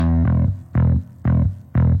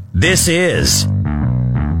This is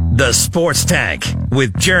the Sports Tank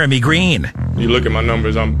with Jeremy Greene. You look at my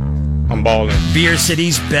numbers, I'm balling. Beer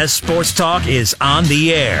City's best sports talk is on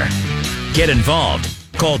the air. Get involved.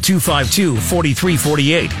 Call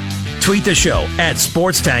 252-4348. Tweet the show at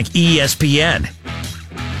SportsTankESPN.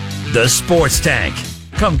 The Sports Tank.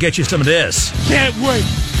 Come get you some of this. Can't wait.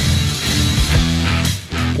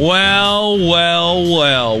 Well.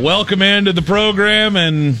 Welcome into the program,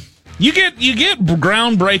 and you get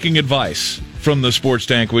groundbreaking advice from the Sports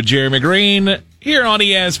Tank with Jeremy Greene here on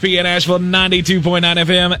ESPN Asheville 92.9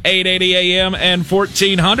 FM, 880 AM, and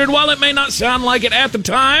 1400. While it may not sound like it at the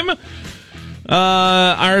time,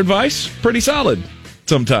 our advice pretty solid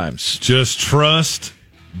sometimes. Just trust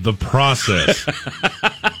the process.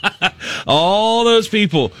 all those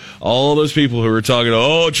people who were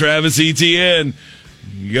talking, Travis Etienne,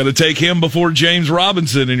 you got to take him before James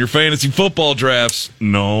Robinson in your fantasy football drafts.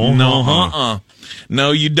 No,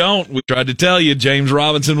 you don't. We tried to tell you James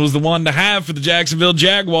Robinson was the one to have for the Jacksonville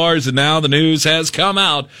Jaguars, and now the news has come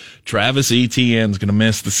out. Travis Etienne's going to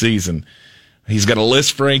miss the season. He's got a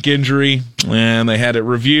Lisfranc injury, and they had it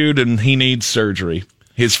reviewed, and he needs surgery.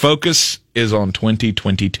 His focus is on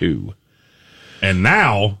 2022. And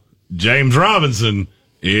now, James Robinson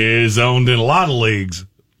is owned in a lot of leagues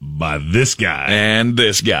by this guy. And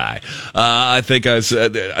this guy. I think I have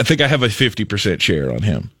a 50% share on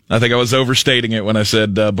him. I think I was overstating it when I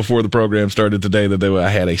said before the program started today that I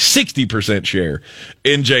had a 60% share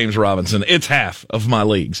in James Robinson. It's half of my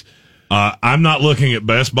leagues. I'm not looking at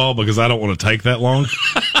best ball because I don't want to take that long.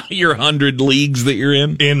 Your 100 leagues that you're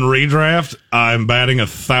in? In redraft, I'm batting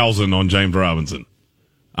 1,000 on James Robinson.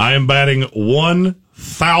 I am batting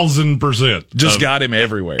 1,000%. Just got him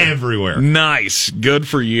everywhere. Everywhere. Nice. Good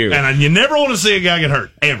for you. And you never want to see a guy get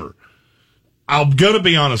hurt, ever. I'm going to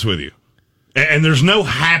be honest with you. And there's no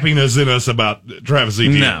happiness in us about Travis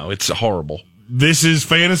Etienne. No, it's horrible. This is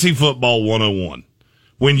fantasy football 101.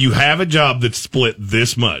 When you have a job that's split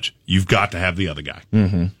this much, you've got to have the other guy.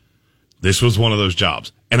 Mm-hmm. This was one of those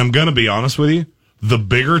jobs. And I'm going to be honest with you, the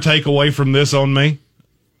bigger takeaway from this on me,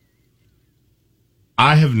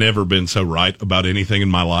 I have never been so right about anything in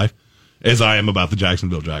my life as I am about the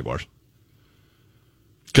Jacksonville Jaguars.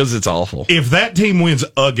 Because it's awful. If that team wins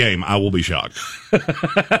a game, I will be shocked.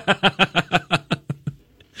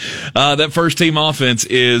 That first team offense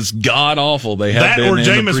is god awful. They have that been or in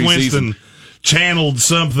Jameis the preseason. Winston channeled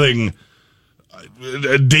something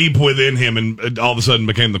deep within him and all of a sudden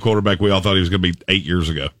became the quarterback we all thought he was going to be 8 years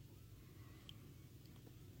ago.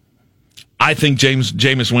 I think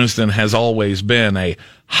Jameis Winston has always been a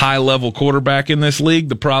high-level quarterback in this league.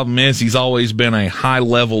 The problem is he's always been a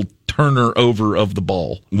high-level turner over of the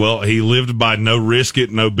ball. Well, he lived by no risk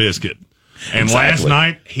it, no biscuit. And Exactly. last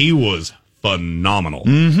night, he was phenomenal.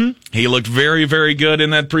 Mm-hmm. He looked very, very good in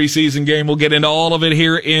that preseason game. We'll get into all of it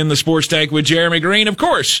here in the Sports Tank with Jeremy Greene. Of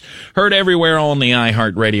course, heard everywhere on the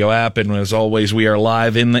iHeartRadio app. And as always, we are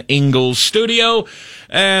live in the Ingles studio.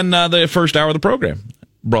 And the first hour of the program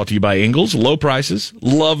brought to you by Ingles. Low prices,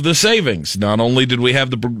 love the savings. Not only did we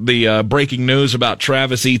have the breaking news about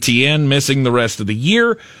Travis Etienne missing the rest of the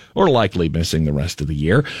year, or likely missing the rest of the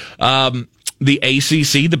year, the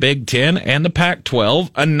ACC, the Big Ten, and the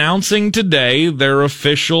Pac-12 announcing today their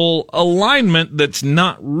official alignment that's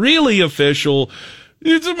not really official.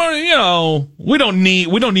 It's, we don't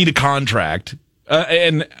need a contract.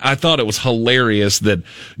 And I thought it was hilarious that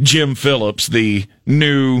Jim Phillips, the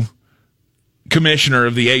new commissioner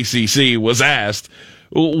of the ACC, was asked,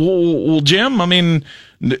 well, Jim, I mean,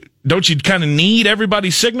 don't you kind of need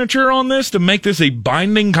everybody's signature on this to make this a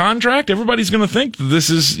binding contract? Everybody's going to think that this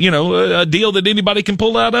is, a deal that anybody can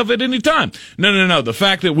pull out of at any time. No. The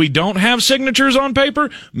fact that we don't have signatures on paper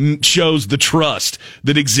shows the trust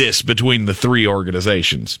that exists between the three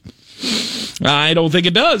organizations. I don't think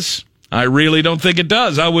it does. I really don't think it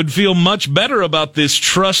does. I would feel much better about this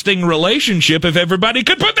trusting relationship if everybody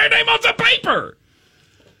could put their name on the paper.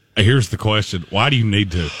 Here's the question. Why do you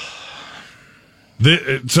need to?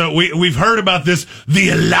 So we've heard about this, the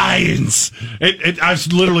alliance. I've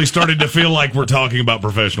literally started to feel like we're talking about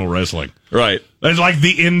professional wrestling. Right. It's like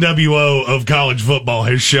the NWO of college football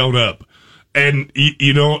has shown up. And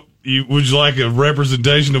would you like a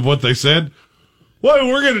representation of what they said? Well,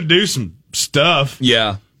 we're going to do some stuff.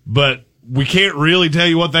 Yeah. But we can't really tell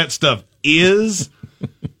you what that stuff is.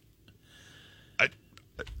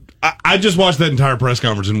 I just watched that entire press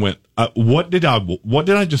conference and went, what did I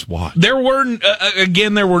just watch? There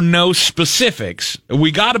were no specifics. We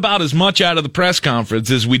got about as much out of the press conference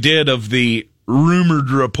as we did of the rumored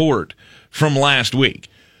report from last week.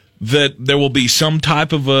 that there will be some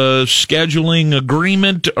type of a scheduling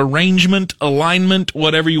agreement, arrangement, alignment,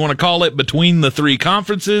 whatever you want to call it, between the three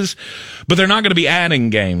conferences, but they're not going to be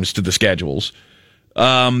adding games to the schedules.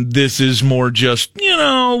 This is more just,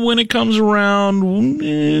 when it comes around,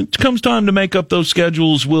 it comes time to make up those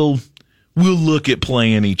schedules, we'll look at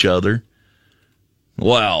playing each other.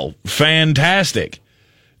 Well, fantastic.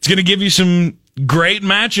 It's going to give you some great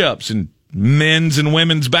matchups in men's and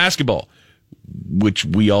women's basketball, which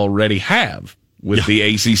we already have with the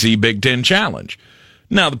ACC Big Ten Challenge.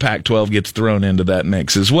 Now the Pac-12 gets thrown into that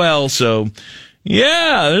mix as well. So,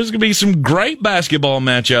 yeah, there's going to be some great basketball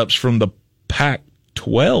matchups from the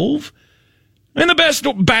Pac-12. And the best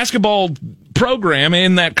basketball program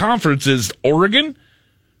in that conference is Oregon.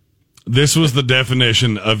 This was the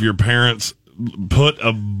definition of your parents put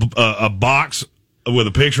a box with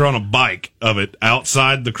a picture on a bike of it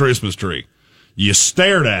outside the Christmas tree. You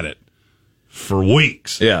stared at it for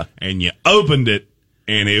weeks. Yeah. And you opened it,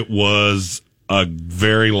 and it was a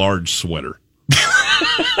very large sweater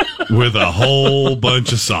with a whole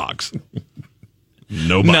bunch of socks.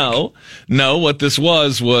 No bike. No, what this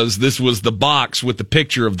was the box with the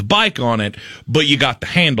picture of the bike on it, but you got the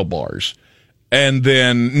handlebars. And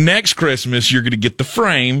then next Christmas, you're going to get the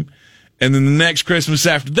frame. And then the next Christmas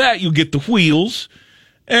after that, you'll get the wheels.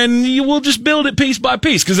 And you will just build it piece by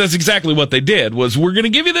piece, because that's exactly what they did, was we're going to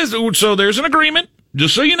give you this. So there's an agreement,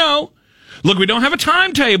 just so you know. Look, we don't have a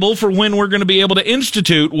timetable for when we're going to be able to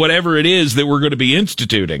institute whatever it is that we're going to be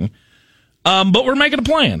instituting. But we're making a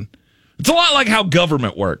plan. It's a lot like how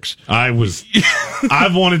government works. I've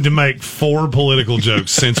wanted to make 4 political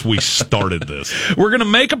jokes since we started this. We're going to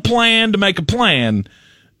make a plan to make a plan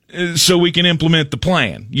so we can implement the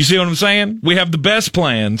plan. You see what I'm saying? We have the best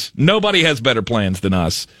plans. Nobody has better plans than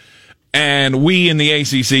us. And we in the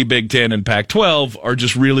ACC, Big Ten, and Pac-12 are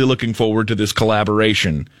just really looking forward to this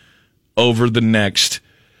collaboration over the next,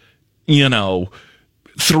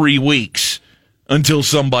 3 weeks until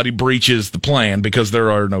somebody breaches the plan, because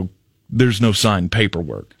there's no signed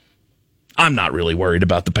paperwork. I'm not really worried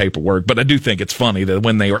about the paperwork, but I do think it's funny that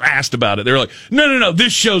when they were asked about it, they were like, no,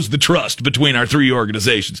 this shows the trust between our 3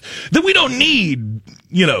 organizations, that we don't need,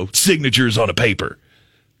 signatures on a paper.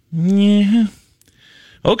 Yeah.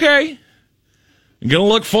 Okay. I'm going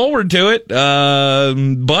to look forward to it.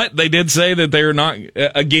 But they did say that they're not,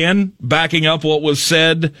 again, backing up what was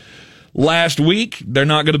said last week. They're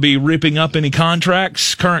not going to be ripping up any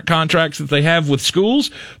current contracts that they have with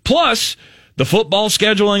schools. Plus, the Football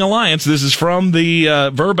Scheduling Alliance, this is from the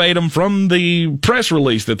verbatim from the press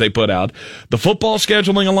release that they put out. The Football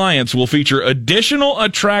Scheduling Alliance will feature additional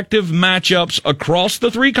attractive matchups across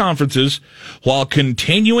the 3 conferences while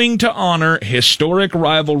continuing to honor historic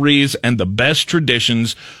rivalries and the best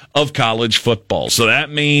traditions of college football. So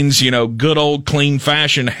that means, good old clean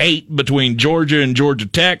fashion hate between Georgia and Georgia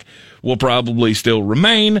Tech will probably still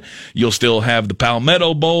remain. You'll still have the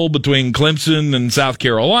Palmetto Bowl between Clemson and South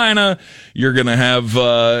Carolina. You're going to have,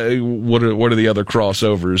 what are the other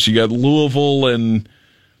crossovers? You got Louisville and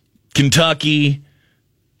Kentucky.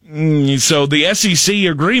 So the SEC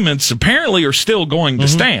agreements apparently are still going to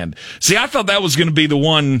stand. See, I thought that was going to be the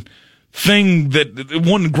one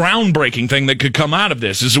groundbreaking thing that could come out of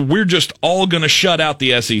this, is we're just all going to shut out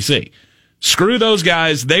the SEC. Screw those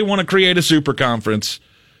guys. They want to create a super conference.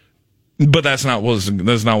 But that's not what's going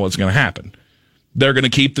to happen. They're going to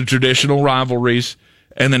keep the traditional rivalries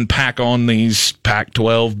and then pack on these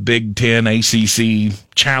Pac-12, Big Ten, ACC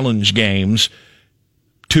challenge games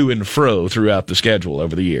to and fro throughout the schedule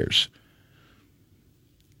over the years.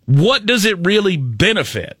 What does it really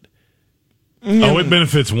benefit? It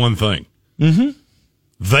benefits one thing. Mm-hmm.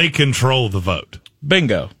 They control the vote.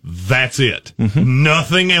 Bingo. That's it. Mm-hmm.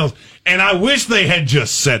 Nothing else. And I wish they had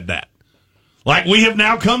just said that. Like, we have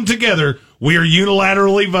now come together. We are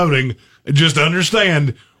unilaterally voting. Just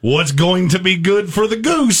understand, what's going to be good for the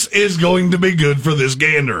goose is going to be good for this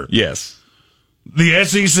gander. Yes. The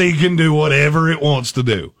SEC can do whatever it wants to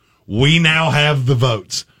do. We now have the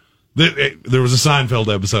votes. There was a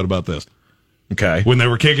Seinfeld episode about this. Okay. When they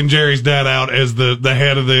were kicking Jerry's dad out as the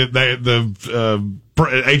head of the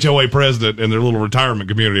HOA president in their little retirement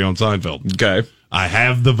community on Seinfeld. Okay. I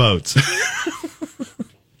have the votes.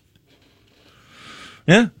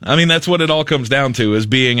 Yeah, I mean, that's what it all comes down to, is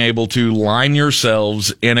being able to line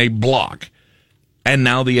yourselves in a block. And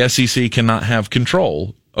now the SEC cannot have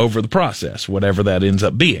control over the process, whatever that ends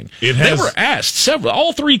up being. They were asked,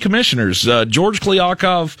 all 3 commissioners, George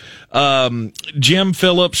Kliakov, Jim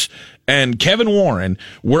Phillips, and Kevin Warren,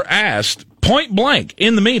 were asked point blank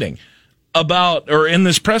in the meeting in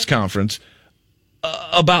this press conference,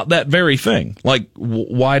 about that very thing. Like,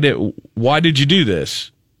 why did you do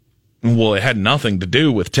this? Well, it had nothing to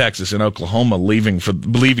do with Texas and Oklahoma leaving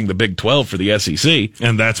the Big 12 for the SEC.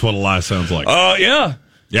 And that's what a lie sounds like. Yeah.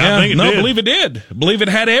 Yeah, I think it did. I believe it did. I believe it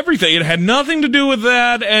had everything. It had nothing to do with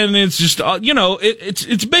that, and it's just,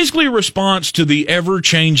 it's basically a response to the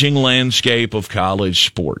ever-changing landscape of college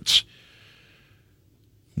sports,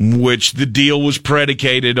 which the deal was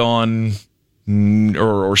predicated on,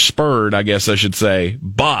 or spurred, I guess I should say,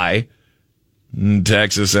 by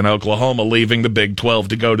Texas and Oklahoma leaving the Big 12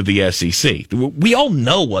 to go to the SEC. We all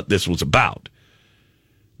know what this was about.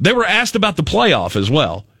 They were asked about the playoff as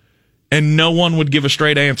well. And no one would give a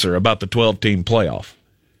straight answer about the 12-team playoff.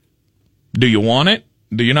 Do you want it?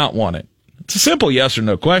 Do you not want it? It's a simple yes or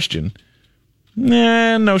no question.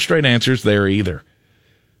 No straight answers there either.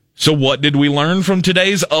 So what did we learn from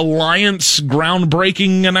today's Alliance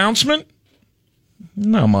groundbreaking announcement?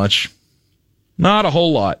 Not much. Not a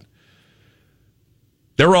whole lot.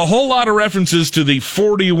 There were a whole lot of references to the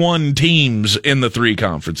 41 teams in the three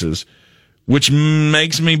conferences, which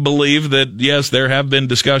makes me believe that, yes, there have been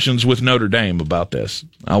discussions with Notre Dame about this.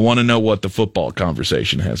 I want to know what the football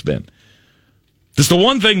conversation has been. It's the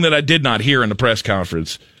one thing that I did not hear in the press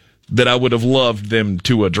conference that I would have loved them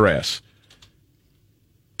to address.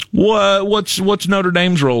 What's Notre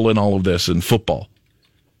Dame's role in all of this in football?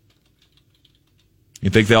 You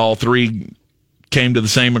think they all three came to the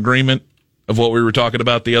same agreement of what we were talking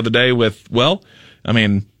about the other day with,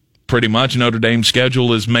 pretty much Notre Dame's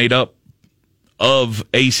schedule is made up of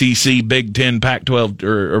ACC, Big Ten,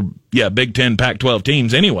 Pac-12, Big Ten, Pac-12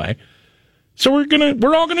 teams anyway. So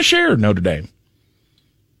we're all gonna share Notre Dame.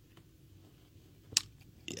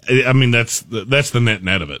 I mean, that's the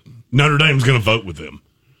net of it. Notre Dame's going to vote with them,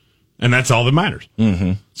 and that's all that matters.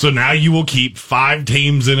 Mm-hmm. So now you will keep 5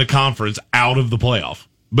 teams in a conference out of the playoff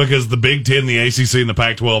because the Big Ten, the ACC, and the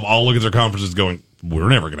Pac-12 all look at their conferences going, "We're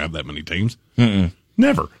never going to have that many teams.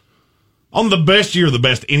 Never." On the best year, the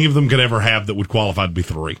best any of them could ever have that would qualify to be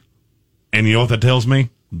 3. And you know what that tells me?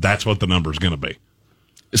 That's what the number's going to be.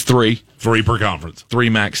 It's 3. 3 per conference. 3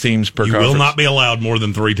 max teams per conference. You will not be allowed more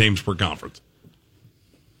than 3 teams per conference.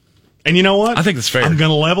 And you know what? I think that's fair. I'm going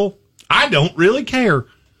to level. I don't really care.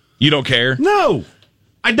 You don't care? No.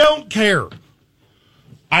 I don't care.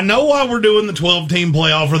 I know why we're doing the 12-team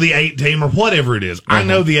playoff or the 8-team or whatever it is. I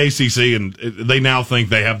know the ACC, and they now think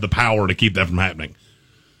they have the power to keep that from happening.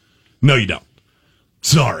 No, you don't.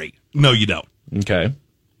 Sorry. No, you don't. Okay.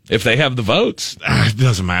 If they have the votes. It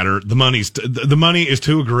doesn't matter. The money is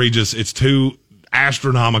too egregious. It's too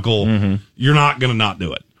astronomical. Mm-hmm. You're not going to not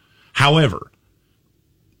do it. However,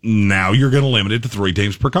 now you're going to limit it to 3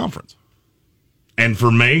 teams per conference. And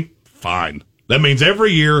for me, fine. That means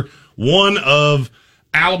every year, one of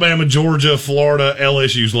Alabama, Georgia, Florida,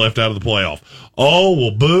 LSU's left out of the playoff. Oh,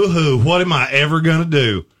 well, boo-hoo. What am I ever going to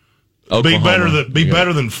do? Oklahoma. Be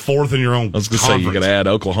better than 4th in your own conference. I was going to say, you're going to add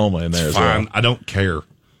Oklahoma in there as well. Fine. I don't care.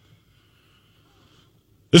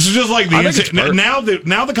 This is just like the NCAA.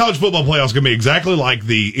 Now the college football playoffs is going to be exactly like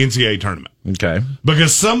the NCAA tournament. Okay.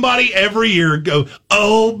 Because somebody every year go,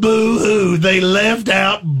 oh, boo-hoo, they left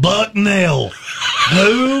out Bucknell.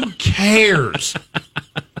 Who cares?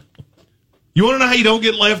 You want to know how you don't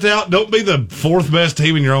get left out? Don't be the 4th best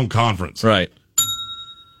team in your own conference. Right.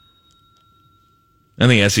 And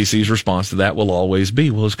the SEC's response to that will always be,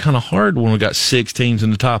 well, it's kind of hard when we got 6 teams in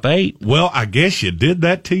the top 8. Well, I guess you did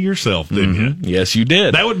that to yourself, didn't you? Yes, you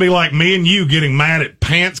did. That would be like me and you getting mad at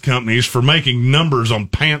pants companies for making numbers on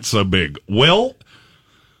pants so big. Well,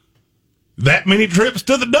 that many trips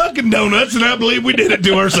to the Dunkin' Donuts, and I believe we did it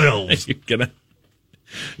to ourselves. You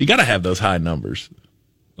got to have those high numbers.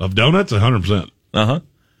 Of donuts, 100%. Uh-huh.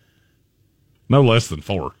 No less than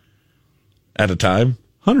 4. At a time?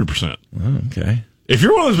 100%. Oh, okay. If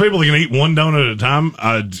you're one of those people that can eat one donut at a time,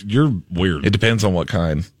 you're weird. It depends on what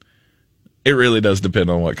kind. It really does depend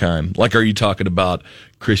on what kind. Like, are you talking about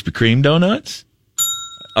Krispy Kreme donuts?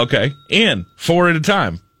 Okay. 4 at a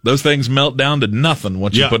time. Those things melt down to nothing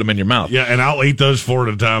once you put them in your mouth. Yeah, and I'll eat those 4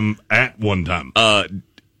 at a time at one time.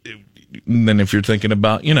 Then if you're thinking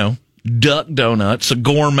about, duck donuts, a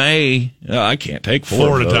gourmet, I can't take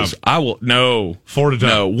 4 at a time. I will, no. 4 at a time.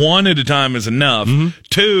 No, 1 at a time is enough. Mm-hmm.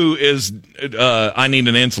 2 is, I need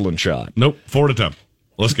an insulin shot. Nope, 4 at a time.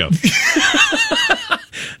 Let's go.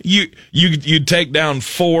 You take down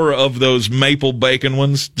 4 of those maple bacon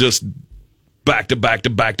ones, just back to back to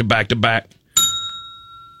back to back to back.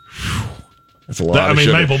 That's a lot of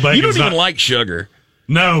sugar. Maple bacon. You don't even like sugar.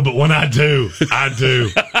 No, but when I do, I do.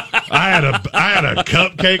 I had a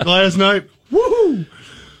cupcake last night. Woo!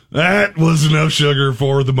 That was enough sugar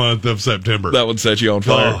for the month of September. That would set you on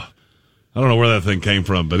fire. Oh, I don't know where that thing came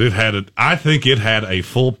from, but I think it had a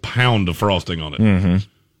full pound of frosting on it. Mm-hmm.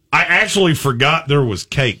 I actually forgot there was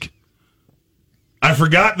cake. I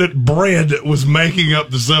forgot that bread was making up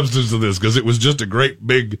the substance of this because it was just a great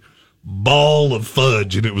big ball of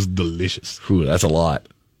fudge, and it was delicious. Ooh, that's a lot.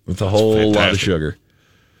 That's a whole lot of sugar.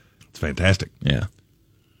 It's fantastic. Yeah.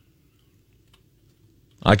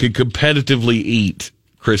 I could competitively eat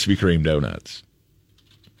Krispy Kreme donuts.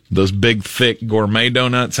 Those big, thick gourmet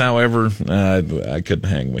donuts, however, I couldn't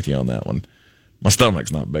hang with you on that one. My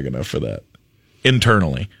stomach's not big enough for that.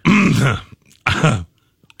 Internally.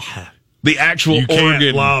 The actual you can't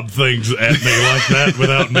organ. lob things at me like that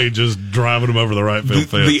without me just driving them over the right field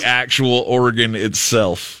fence. The actual organ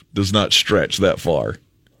itself does not stretch that far.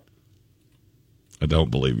 I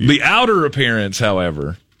don't believe you. The outer appearance,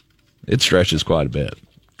 however, it stretches quite a bit.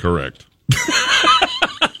 Correct.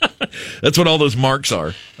 That's what all those marks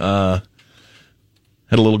are. Had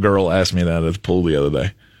a little girl ask me that at the pool the other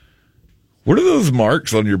day. What are those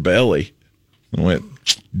marks on your belly? I went,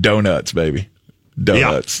 donuts, baby.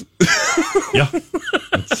 Donuts. Yeah,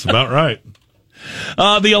 that's about right.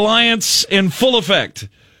 The alliance in full effect.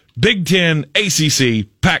 Big Ten, ACC,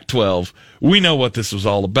 Pac-12. We know what this was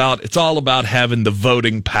all about. It's all about having the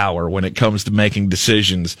voting power when it comes to making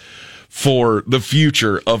decisions for the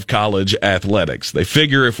future of college athletics. They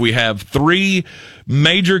figure if we have 3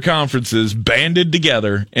 major conferences banded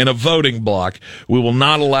together in a voting block, we will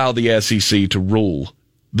not allow the SEC to rule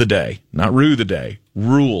the day. Not rue the day.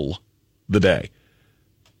 Rule the day.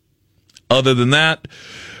 Other than that,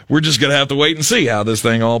 we're just going to have to wait and see how this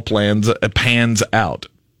thing all pans out.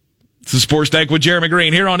 It's the Sports Tank with Jeremy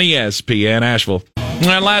Greene here on ESPN Asheville.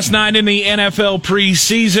 Last night in the NFL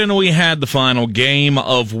preseason, we had the final game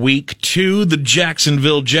of Week 2. The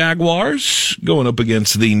Jacksonville Jaguars going up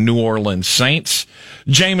against the New Orleans Saints.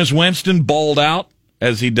 Jameis Winston balled out,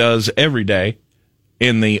 as he does every day,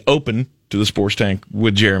 in the open to the Sports Tank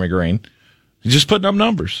with Jeremy Greene. He's just putting up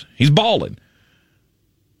numbers. He's balling.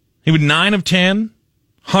 He was 9 of 10,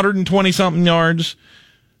 120-something yards,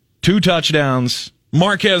 2 touchdowns.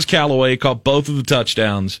 Marquez Callaway caught both of the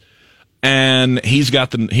touchdowns, and he's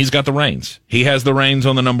got the reins. He has the reins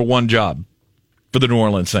on the number 1 job for the New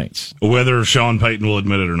Orleans Saints. Whether Sean Payton will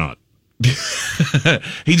admit it or not.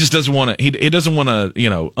 He just doesn't want to. He doesn't want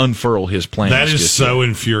to, unfurl his plans. That is so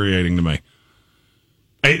infuriating to me.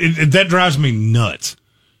 That drives me nuts.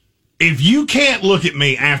 If you can't look at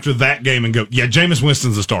me after that game and go, yeah, Jameis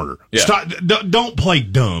Winston's a starter. Yeah. Stop, don't play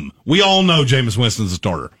dumb. We all know Jameis Winston's a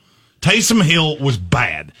starter. Taysom Hill was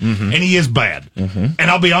bad, and he is bad. Mm-hmm. And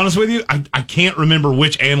I'll be honest with you, I can't remember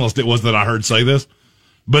which analyst it was that I heard say this,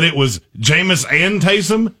 but it was Jameis and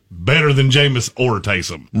Taysom better than Jameis or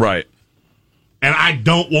Taysom. Right. And I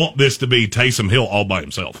don't want this to be Taysom Hill all by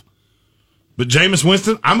himself. But Jameis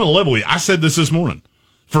Winston, I'm going to level with you. I said this morning.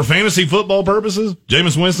 For fantasy football purposes,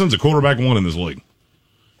 Jameis Winston's a quarterback 1 in this league.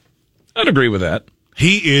 I'd agree with that.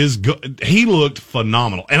 He is good. He looked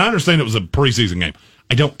phenomenal. And I understand it was a preseason game.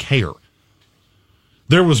 I don't care.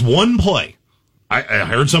 There was one play. I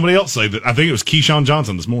heard somebody else say that. I think it was Keyshawn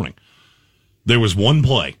Johnson this morning. There was one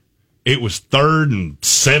play. It was 3rd and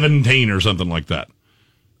 17 or something like that.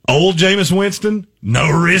 Old Jameis Winston, no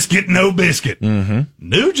risk it, no biscuit. Mm-hmm.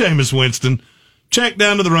 New Jameis Winston, check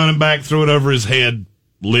down to the running back, threw it over his head,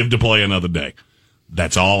 live to play another day.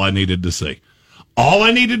 That's all I needed to see. All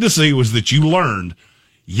I needed to see was that you learned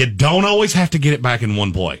you don't always have to get it back in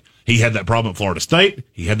one play. He had that problem at Florida State.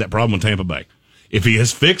 He had that problem with Tampa Bay. If he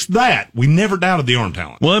has fixed that, we never doubted the arm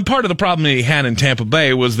talent. Well, and part of the problem that he had in Tampa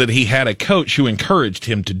Bay was that he had a coach who encouraged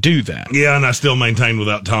him to do that. Yeah, and I still maintain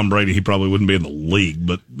without Tom Brady, he probably wouldn't be in the league.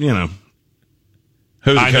 But,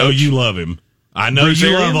 I know you love him. I know Bruce you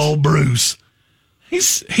Arians? Love old Bruce.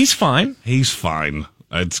 He's fine. He's fine.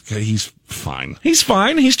 He's fine. He's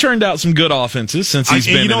fine. He's turned out some good offenses since he's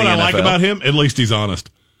been in the NFL. You know what I like about him? At least he's honest.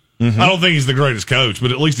 Mm-hmm. I don't think he's the greatest coach,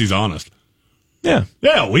 but at least he's honest. Yeah.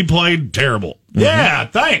 Yeah, we played terrible. Mm-hmm. Yeah,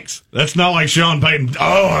 thanks. That's not like Sean Payton.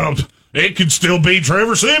 It could still be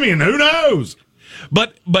Trevor Siemian. Who knows?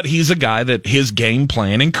 But he's a guy that his game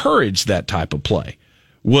plan encouraged that type of play,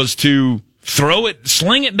 was to throw it,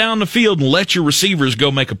 sling it down the field, and let your receivers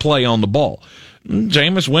go make a play on the ball.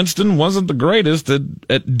 Jameis Winston wasn't the greatest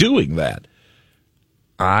at doing that.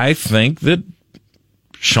 I think that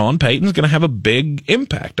Sean Payton's going to have a big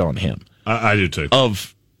impact on him. I do too.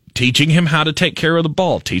 Of teaching him how to take care of the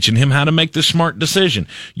ball, teaching him how to make the smart decision.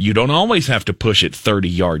 You don't always have to push it 30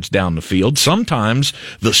 yards down the field. Sometimes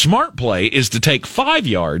the smart play is to take 5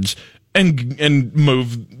 yards and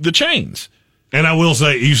move the chains. And I will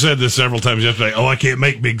say, you said this several times yesterday, I can't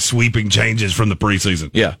make big sweeping changes from the preseason.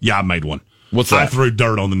 Yeah. Yeah, I made one. What's that? I threw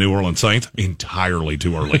dirt on the New Orleans Saints entirely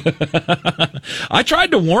too early. I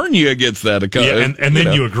tried to warn you against that. And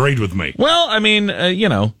then you agreed with me. Well, I mean,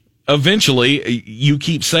 eventually you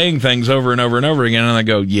keep saying things over and over and over again, and I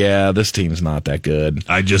go, yeah, this team's not that good.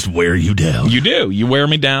 I just wear you down. You do. You wear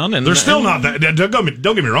me down. And they're still not that.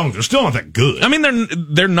 Don't get me wrong. They're still not that good. I mean,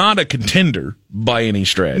 they're not a contender by any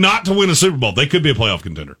stretch. Not to win a Super Bowl. They could be a playoff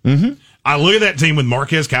contender. Mm-hmm. I look at that team with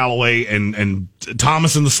Marquez Callaway and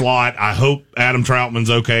Thomas in the slot. I hope Adam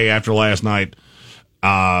Troutman's okay after last night.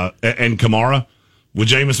 And Kamara with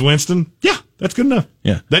Jameis Winston. Yeah, that's good enough.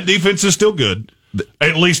 Yeah. That defense is still good.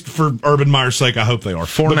 At least for Urban Meyer's sake, I hope they are.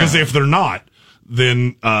 Because if they're not,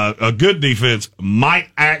 then a good defense might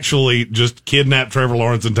actually just kidnap Trevor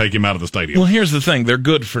Lawrence and take him out of the stadium. Well, here's the thing. They're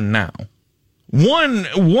good for now.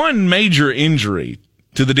 One major injury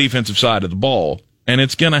to the defensive side of the ball, and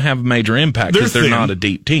it's going to have a major impact because they're not a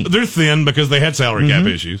deep team. They're thin because they had salary cap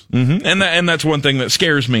issues. Mm-hmm. And that's one thing that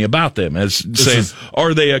scares me about them, as saying,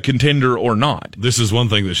 are they a contender or not? This is one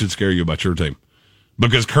thing that should scare you about your team.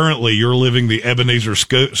 Because currently you're living the Ebenezer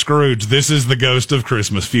Scrooge. This is the ghost of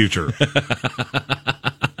Christmas future.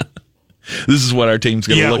 This is what our team's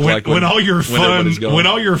going to look like when all your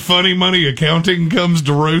funny money accounting comes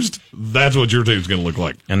to roost. That's what your team's going to look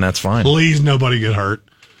like, and that's fine. Please, nobody get hurt.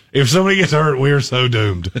 If somebody gets hurt, we are so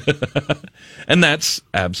doomed. And that's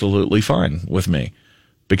absolutely fine with me,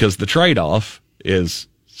 because the trade-off is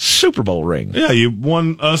Super Bowl ring. Yeah, you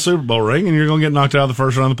won a Super Bowl ring, and you're going to get knocked out of the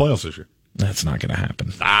first round of the playoffs this year. That's not going to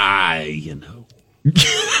happen.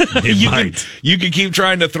 You can keep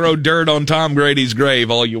trying to throw dirt on Tom Brady's grave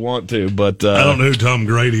all you want to, but I don't know who Tom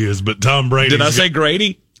Grady is, but Tom Brady. Did I say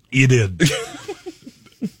Grady? You did.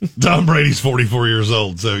 Tom Brady's 44 years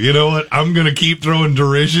old, so you know what? I'm going to keep throwing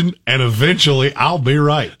derision, and eventually I'll be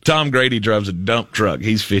right. Tom Grady drives a dump truck.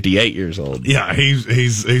 He's 58 years old. Yeah,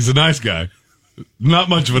 he's a nice guy. Not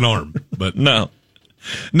much of an arm, but no,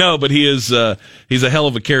 but he's a hell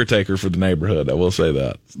of a caretaker for the neighborhood. I will say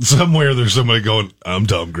that. Somewhere there's somebody going, I'm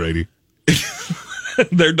Tom Grady.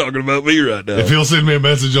 They're talking about me right now. If he'll send me a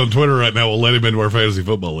message on Twitter right now, we'll let him into our fantasy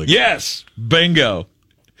football league. Yes, bingo.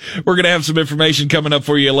 We're going to have some information coming up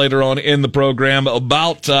for you later on in the program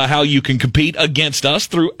about how you can compete against us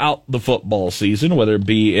throughout the football season, whether it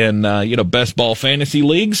be in best ball fantasy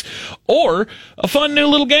leagues or a fun new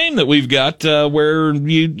little game that we've got where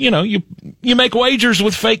you make wagers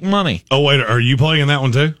with fake money. Oh wait, are you playing in that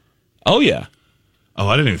one too? Oh yeah. Oh,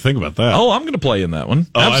 I didn't even think about that. Oh, I'm going to play in that one.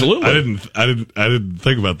 Absolutely. I didn't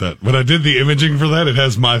think about that. When I did the imaging for that, it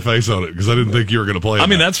has my face on it because I didn't think you were going to play.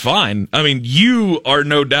 That's fine. I mean, you are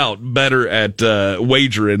no doubt better at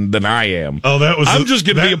wagering than I am. Oh, I'm just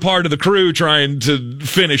going to be a part of the crew trying to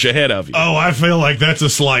finish ahead of you. Oh, I feel like that's a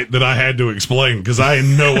slight that I had to explain because I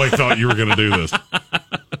in no way thought you were going to do this.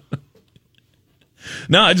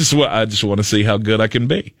 No, I just want to see how good I can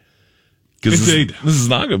be. Because this is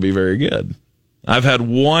not going to be very good. I've had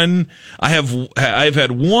one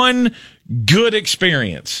good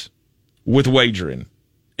experience with wagering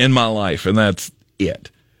in my life, and that's it.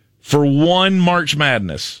 For one March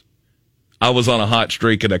Madness, I was on a hot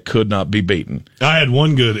streak and I could not be beaten. I had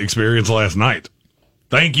one good experience last night.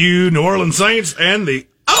 Thank you, New Orleans Saints, and the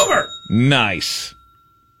over. Nice.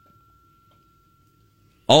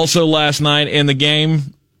 Also last night in the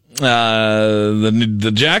game,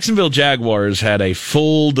 the Jacksonville Jaguars had a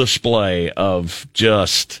full display of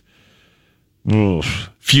just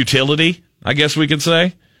futility, I guess we could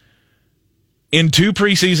say. In 2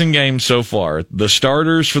 preseason games so far, the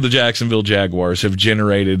starters for the Jacksonville Jaguars have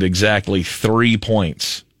generated exactly 3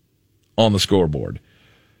 points on the scoreboard.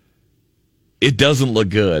 It doesn't look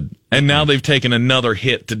good. And now they've taken another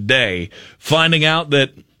hit today, finding out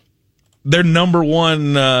that their number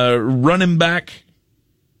one running back,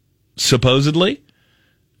 supposedly,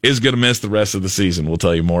 is going to miss the rest of the season. We'll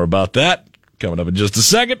tell you more about that coming up in just a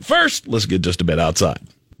second. First, let's get just a bit outside.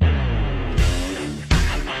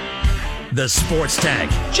 The Sports Tank.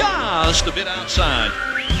 Just a bit outside.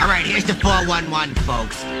 All right, here's the 411,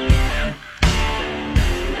 folks.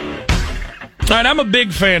 All right, I'm a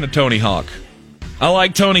big fan of Tony Hawk. I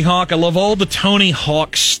like Tony Hawk. I love all the Tony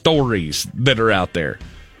Hawk stories that are out there.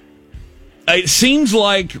 It seems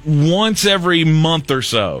like once every month or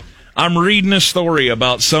so, I'm reading a story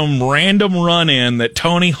about some random run-in that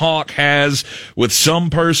Tony Hawk has with some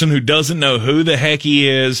person who doesn't know who the heck he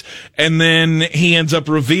is, and then he ends up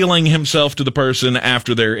revealing himself to the person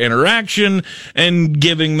after their interaction and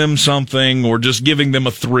giving them something or just giving them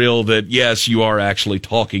a thrill that, yes, you are actually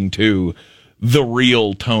talking to the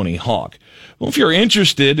real Tony Hawk. Well, if you're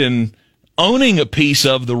interested in owning a piece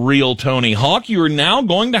of the real Tony Hawk, you are now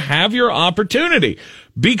going to have your opportunity,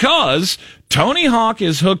 because Tony Hawk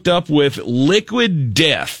is hooked up with Liquid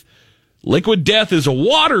Death. Liquid Death is a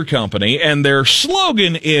water company, and their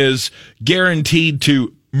slogan is guaranteed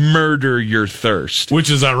to murder your thirst.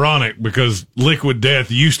 Which is ironic because Liquid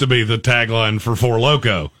Death used to be the tagline for Four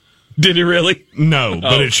Loko. Did it really? No,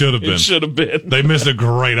 but it should have been. It should have been. They missed a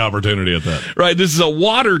great opportunity at that. Right. This is a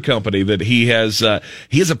water company that he has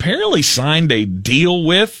apparently signed a deal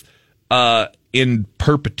with in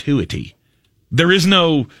perpetuity. There is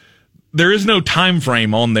no time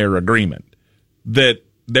frame on their agreement. That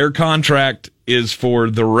their contract is for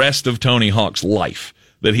the rest of Tony Hawk's life,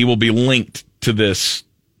 that he will be linked to this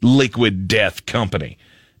Liquid Death company.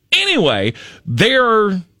 Anyway,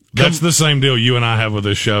 that's the same deal you and I have with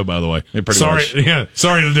this show, by the way.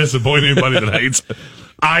 Sorry to disappoint anybody that hates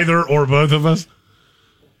either or both of us.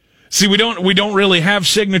 See, we don't really have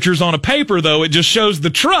signatures on a paper, though. It just shows the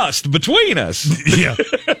trust between us. Yeah.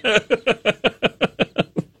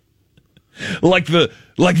 Like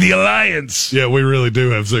the alliance. Yeah, we really do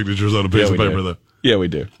have signatures on a piece of paper, though. Yeah, we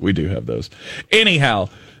do. We do have those. Anyhow,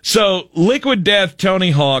 so Liquid Death,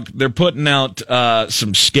 Tony Hawk, they're putting out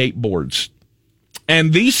some skateboards.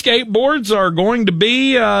 And these skateboards are going to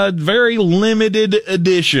be a very limited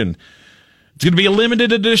edition. It's going to be a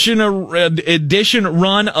limited edition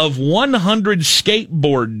run of 100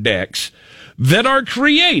 skateboard decks that are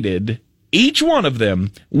created, each one of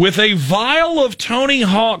them, with a vial of Tony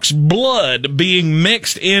Hawk's blood being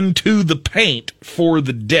mixed into the paint for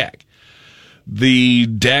the deck. The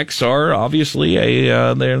decks are obviously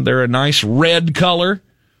they're a nice red color.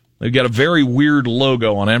 They've got a very weird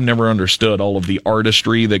logo on it. I've never understood all of the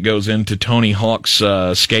artistry that goes into Tony Hawk's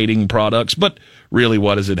skating products, but really,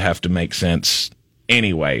 what does it have to make sense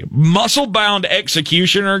anyway? Muscle-bound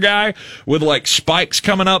executioner guy with like spikes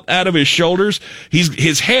coming up out of his shoulders.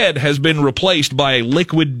 His head has been replaced by a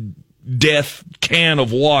Liquid Death can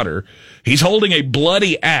of water. He's holding a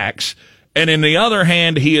bloody axe, and in the other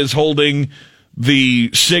hand, he is holding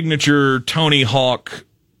the signature Tony Hawk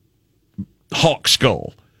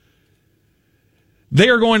skull. They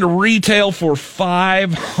are going to retail for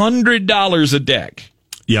 $500 a deck.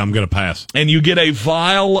 Yeah, I'm going to pass. And you get a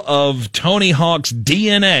vial of Tony Hawk's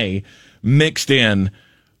DNA mixed in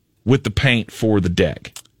with the paint for the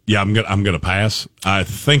deck. Yeah, I'm going to pass. I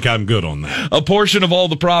think I'm good on that. A portion of all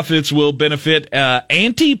the profits will benefit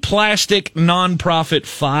anti-plastic nonprofit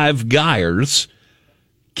Five Gyres,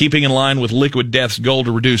 keeping in line with Liquid Death's goal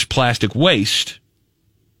to reduce plastic waste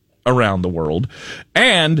around the world,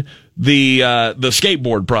 and the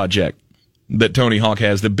skateboard project that Tony Hawk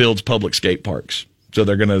has that builds public skate parks. So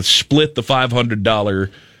they're going to split the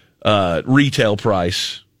 $500 retail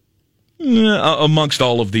price amongst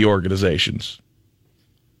all of the organizations.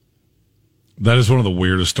 That is one of the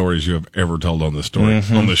weirdest stories you have ever told on this story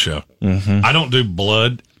on this show. Mm-hmm. I don't do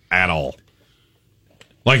blood at all.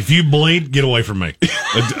 Like, if you bleed, get away from me.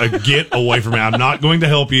 Get away from me. I'm not going to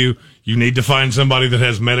help you. You need to find somebody that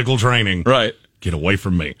has medical training. Right. Get away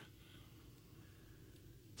from me.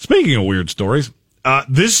 Speaking of weird stories,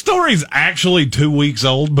 this story's actually 2 weeks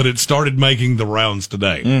old, but it started making the rounds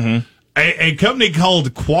today. Mm-hmm. A company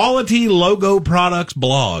called Quality Logo Products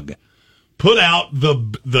Blog put out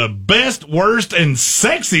the best, worst, and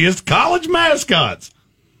sexiest college mascots.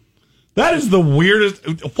 That is the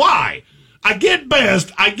weirdest. Why? I get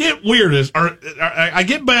best, I get weirdest, or I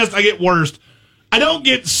get best, I get worst. I don't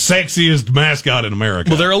get sexiest mascot in America.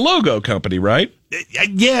 Well, they're a logo company, right?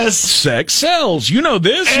 Yes. Sex sells. You know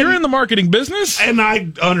this. You're in the marketing business. And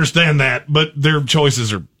I understand that, but their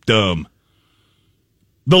choices are dumb.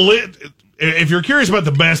 If you're curious about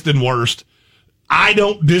the best and worst, I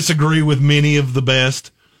don't disagree with many of the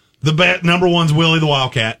best. The number one's Willie the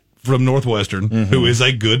Wildcat from Northwestern, who is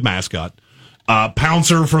a good mascot.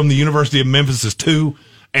 Pouncer from the University of Memphis is 2,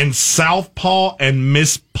 and Southpaw and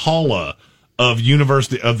Miss Paula of the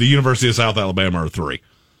University of South Alabama are 3.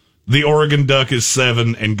 The Oregon Duck is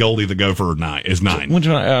 7, and Goldie the Gopher is 9. Which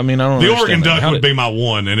one? I mean, I don't. The Oregon Duck would be my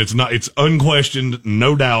 1, and it's not. It's unquestioned,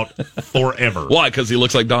 no doubt, forever. Why? Because he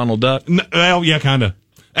looks like Donald Duck. Well, yeah, kind of,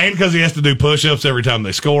 and because he has to do push-ups every time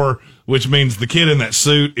they score, which means the kid in that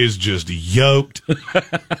suit is just yoked.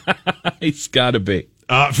 He's got to be.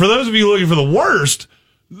 For those of you looking for the worst,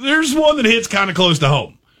 there's one that hits kind of close to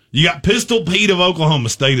home. You got Pistol Pete of Oklahoma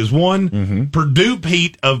State is 1, Purdue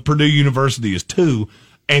Pete of Purdue University is 2,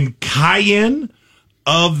 and Cayenne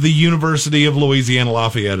of the University of Louisiana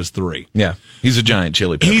Lafayette is 3. Yeah, he's a giant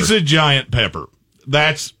chili pepper. He's a giant pepper.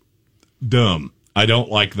 That's dumb. I don't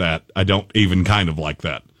like that. I don't even kind of like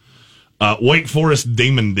that. Wake Forest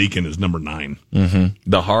Demon Deacon is number 9.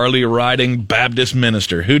 The Harley riding Baptist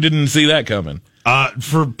minister. Who didn't see that coming?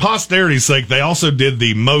 For posterity's sake, they also did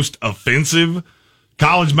the most offensive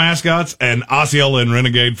college mascots, and Osceola and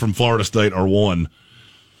Renegade from Florida State are 1.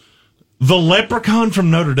 The Leprechaun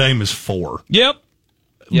from Notre Dame is 4. Yep.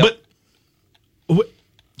 But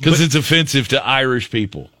because it's offensive to Irish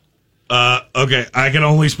people. Okay, I can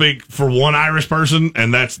only speak for one Irish person,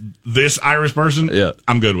 and that's this Irish person. Yeah.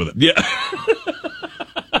 I'm good with it. Yeah.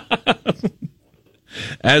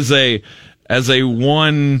 As a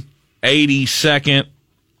 182nd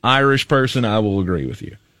Irish person, I will agree with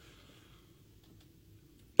you.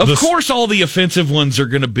 Of course, all the offensive ones are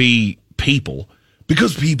going to be people,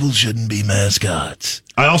 because people shouldn't be mascots.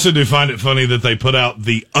 I also do find it funny that they put out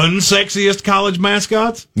the unsexiest college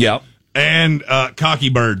mascots. Yep. And Cocky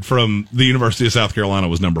Bird from the University of South Carolina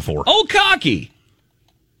was number 4. Oh, Cocky.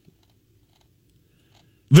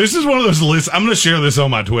 This is one of those lists. I'm going to share this on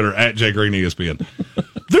my Twitter, at Greene ESPN.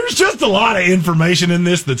 There's just a lot of information in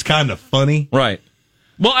this that's kind of funny. Right.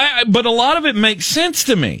 Well, but a lot of it makes sense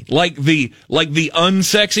to me. Like the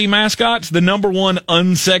unsexy mascots, the number 1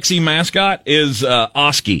 unsexy mascot is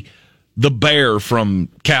Oski, the bear from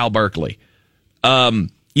Cal Berkeley.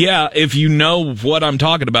 Yeah, if you know what I'm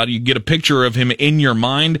talking about, you get a picture of him in your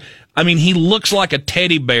mind. I mean, he looks like a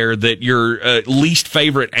teddy bear that your least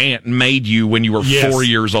favorite aunt made you when you were 4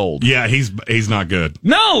 years old. Yeah, he's not good.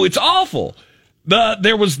 No, it's awful.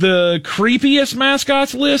 There was the creepiest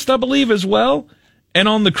mascots list, I believe, as well. And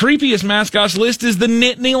on the creepiest mascots list is the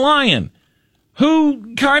Nittany Lion,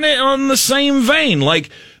 who kind of on the same vein. Like,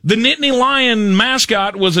 the Nittany Lion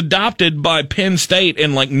mascot was adopted by Penn State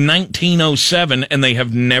in like 1907, and they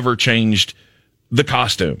have never changed the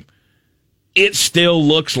costume. It still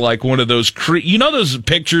looks like one of those, you know, those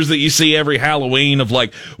pictures that you see every Halloween of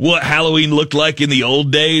like what Halloween looked like in the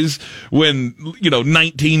old days when,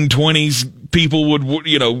 1920s people would,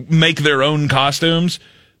 make their own costumes.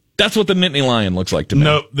 That's what the Nittany Lion looks like to me.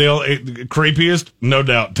 No, the creepiest, no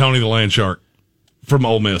doubt, Tony the Land Shark from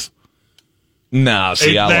Ole Miss. Nah,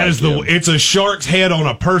 see, it's a shark's head on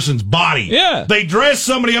a person's body. Yeah. They dress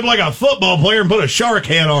somebody up like a football player and put a shark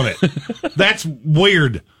head on it. That's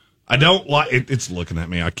weird. I don't like it. It's looking at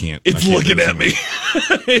me. I can't. It's looking at me.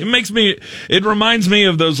 It reminds me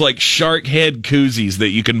of those like shark head koozies that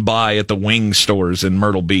you can buy at the wing stores in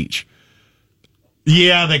Myrtle Beach.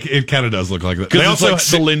 Yeah, it kind of does look like that. Because it's like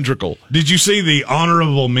cylindrical. Did you see the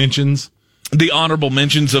honorable mentions? The honorable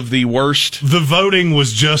mentions of the worst? The voting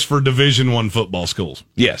was just for Division I football schools.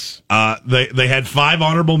 Yes. They had 5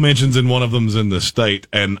 honorable mentions, and one of them's in the state,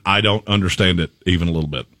 and I don't understand it even a little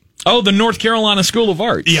bit. Oh, the North Carolina School of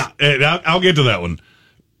Arts. Yeah, I'll get to that one.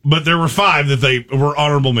 But there were 5 that they were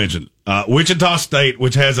honorable mentions. Wichita State,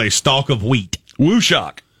 which has a stalk of wheat. Woo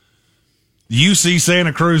shock. UC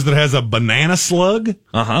Santa Cruz that has a banana slug.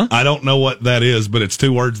 Uh-huh. I don't know what that is, but it's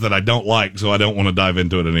 2 words that I don't like, so I don't want to dive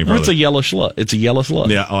into it any further. It's a yellow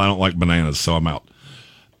slug. Yeah, I don't like bananas, so I'm out.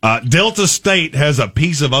 Delta State has a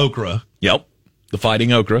piece of okra. Yep, the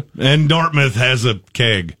Fighting Okra. And Dartmouth has a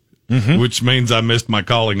keg, which means I missed my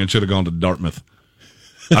calling and should have gone to Dartmouth.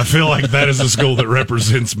 I feel like that is a school that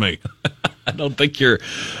represents me. I don't think you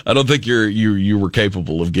were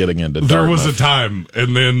capable of getting into Dartmouth. There was a time,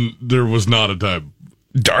 and then there was not a time.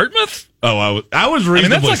 Dartmouth? Oh, I was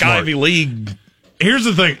reasonably that's like smart. Ivy League. Here's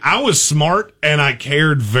the thing. I was smart, and I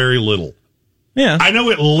cared very little. Yeah. I know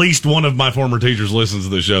at least one of my former teachers listens to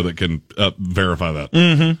the show that can verify that.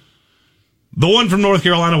 Mm-hmm. The one from North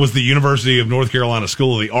Carolina was the University of North Carolina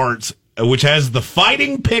School of the Arts, which has the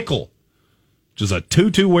Fighting Pickle, which is a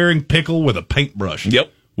tutu-wearing pickle with a paintbrush.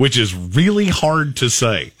 Yep. Which is really hard to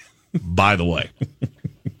say, by the way.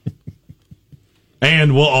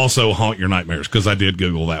 And will also haunt your nightmares, because I did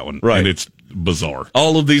Google that one. Right. And it's bizarre.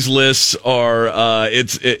 All of these lists are,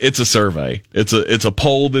 it's a survey. It's a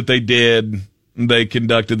poll that they did. They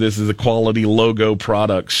conducted this as a Quality Logo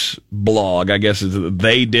Products blog. I guess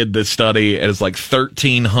they did the study, and it's like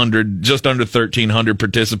 1,300, just under 1,300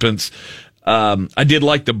 participants. I did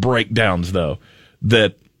like the breakdowns, though,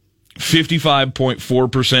 that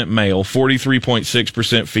 55.4% male,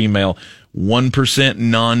 43.6% female, 1%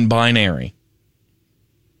 non-binary.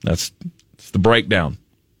 That's the breakdown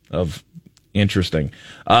of interesting.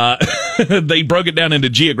 They broke it down into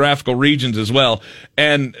geographical regions as well,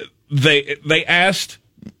 and they asked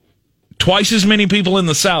twice as many people in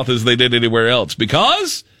the South as they did anywhere else,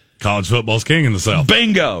 because college football's king in the South.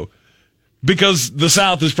 Bingo. Because the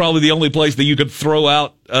South is probably the only place that you could throw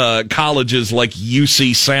out colleges like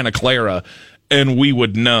UC Santa Clara, and we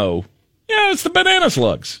would know, yeah, it's the banana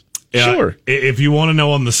slugs. Sure. If you want to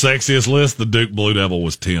know on the sexiest list, the Duke Blue Devil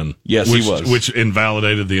was 10. Yes, he was. Which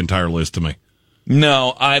invalidated the entire list to me.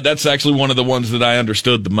 No, that's actually one of the ones that I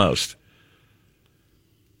understood the most.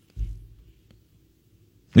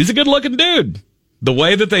 He's a good-looking dude. The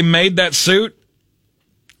way that they made that suit,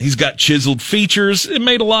 he's got chiseled features. It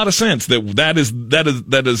made a lot of sense.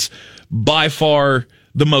 That is by far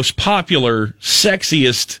the most popular,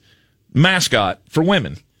 sexiest mascot for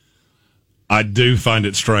women. I do find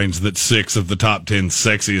it strange that 6 of the top 10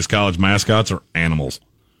 sexiest college mascots are animals.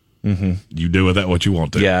 Mm-hmm. You do with that what you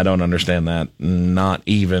want to. Yeah, I don't understand that. Not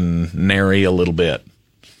even nary a little bit.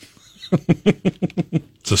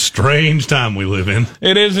 It's a strange time we live in.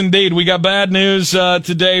 It is indeed. We got bad news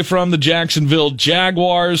today from the Jacksonville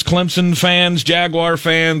Jaguars. Clemson fans, Jaguar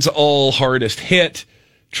fans, all hardest hit.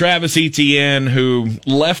 Travis Etienne, who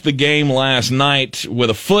left the game last night with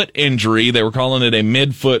a foot injury. They were calling it a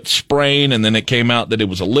midfoot sprain, and then it came out that it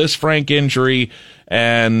was a Lisfranc injury.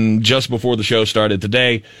 And just before the show started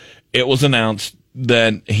today, it was announced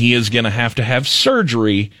that he is going to have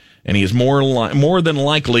surgery, and he is more than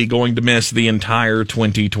likely going to miss the entire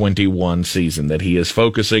 2021 season, that he is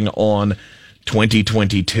focusing on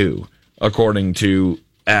 2022, according to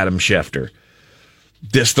Adam Schefter.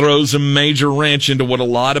 This throws a major wrench into what a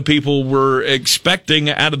lot of people were expecting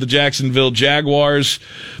out of the Jacksonville Jaguars,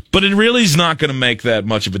 but it really is not going to make that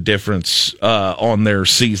much of a difference on their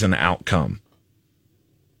season outcome.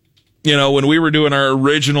 You know, when we were doing our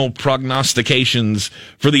original prognostications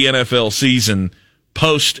for the NFL season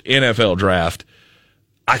post-NFL draft,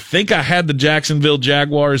 I think I had the Jacksonville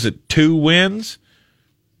Jaguars at 2 wins.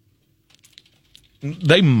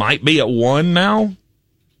 They might be at 1 now.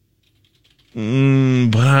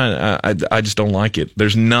 But I just don't like it.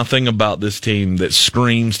 There's nothing about this team that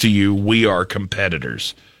screams to you, we are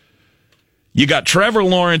competitors. You got Trevor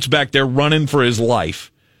Lawrence back there running for his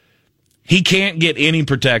life. He can't get any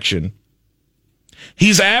protection.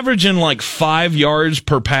 He's averaging like 5 yards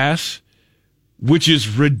per pass, which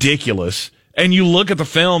is ridiculous. And you look at the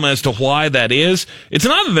film as to why that is. It's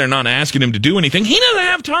not that they're not asking him to do anything. He doesn't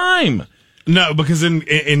have time. No, because in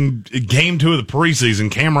game 2 of the preseason,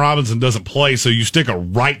 Cam Robinson doesn't play, so you stick a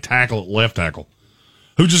right tackle at left tackle,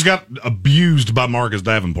 who just got abused by Marcus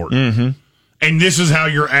Davenport. Mm-hmm. And this is how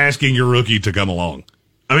you're asking your rookie to come along.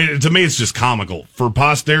 I mean, to me, it's just comical. For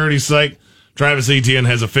posterity's sake, Travis Etienne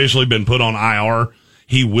has officially been put on IR.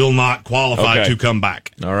 He will not qualify to come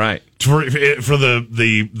back. All right. For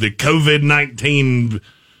the COVID-19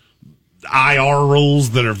 IR rules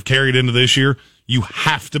that are carried into this year, you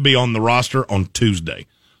have to be on the roster on Tuesday.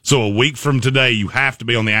 So a week from today, you have to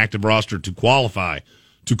be on the active roster to qualify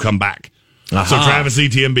to come back. Uh-huh. So Travis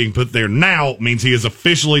Etienne being put there now means he is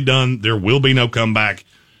officially done. There will be no comeback.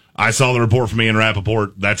 I saw the report from Ian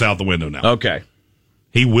Rappaport. That's out the window now. Okay.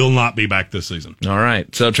 He will not be back this season. All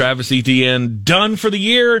right. So Travis Etienne done for the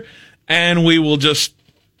year, and we will just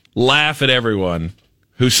laugh at everyone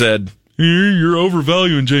who said, you're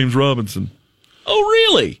overvaluing James Robinson. Oh,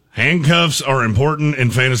 really? Handcuffs are important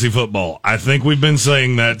in fantasy football. I think we've been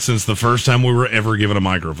saying that since the first time we were ever given a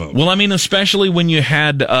microphone. Well, I mean, especially when you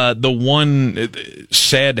had the one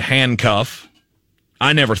said handcuff.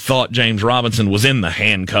 I never thought James Robinson was in the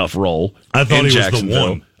handcuff role. I thought he was the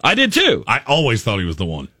one. I did too. I always thought he was the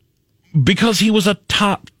one. Because he was a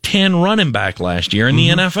top 10 running back last year in the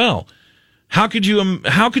NFL. How could you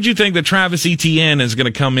think that Travis Etienne is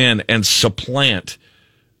going to come in and supplant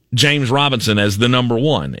James Robinson as the number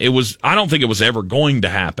one? I don't think it was ever going to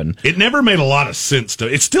happen. It never made a lot of sense to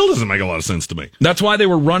me. It still doesn't make a lot of sense to me. That's why they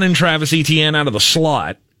were running Travis Etienne out of the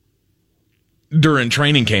slot during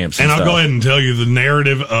training camps. And I'll go ahead and tell you the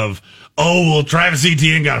narrative of, Travis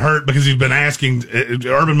Etienne got hurt because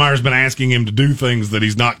Urban Meyer's been asking him to do things that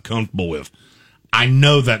he's not comfortable with. I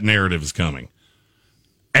know that narrative is coming.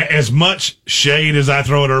 As much shade as I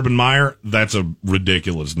throw at Urban Meyer, that's a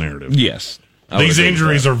ridiculous narrative. Yes. These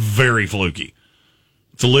injuries are very fluky.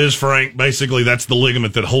 It's a Lisfranc. Basically, that's the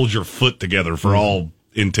ligament that holds your foot together for all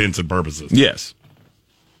intents and purposes. Yes.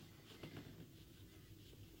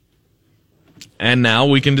 And now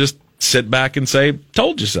we can just sit back and say,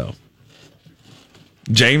 told you so.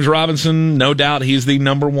 James Robinson, no doubt he's the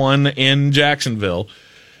number one in Jacksonville.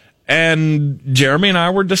 And Jeremy and I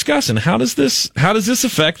were discussing, how does this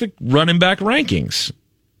affect the running back rankings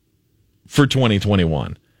for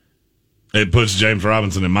 2021? It puts James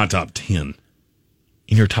Robinson in my top 10.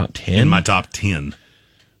 In your top 10? In my top 10.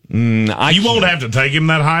 You won't have to take him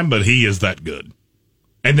that high, but he is that good.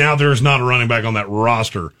 And now there's not a running back on that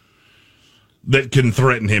roster that can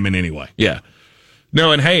threaten him in any way. Yeah.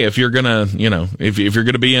 No, and hey, if you're gonna, if you're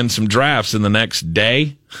gonna be in some drafts in the next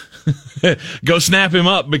day, go snap him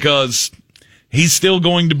up because he's still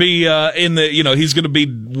going to be he's going to be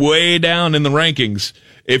way down in the rankings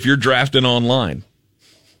if you're drafting online.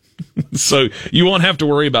 So you won't have to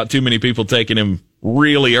worry about too many people taking him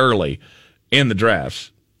really early in the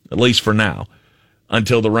drafts, at least for now,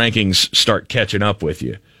 until the rankings start catching up with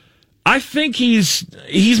you. I think he's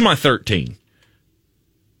my 13.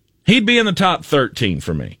 He'd be in the top 13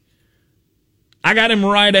 for me. I got him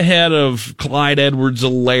right ahead of Clyde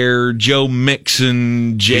Edwards-Helaire, Joe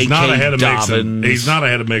Mixon, J.K. Dobbins. He's not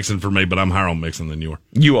ahead of Mixon for me, but I'm higher on Mixon than you are.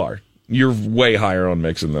 You are. You're way higher on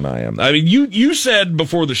Mixon than I am. I mean, you said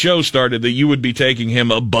before the show started that you would be taking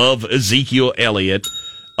him above Ezekiel Elliott,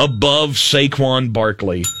 above Saquon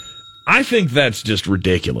Barkley. I think that's just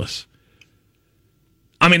ridiculous.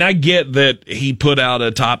 I mean, I get that he put out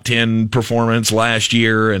a top 10 performance last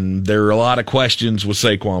year, and there are a lot of questions with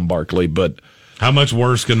Saquon Barkley, but how much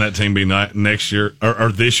worse can that team be next year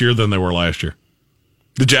or this year than they were last year?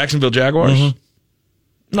 The Jacksonville Jaguars? Mm-hmm.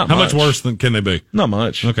 Not How much. much worse can they be? Not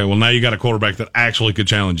much. Okay, well, now you got a quarterback that actually could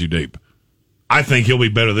challenge you deep. I think he'll be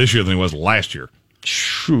better this year than he was last year.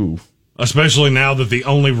 True. Especially now that the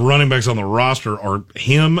only running backs on the roster are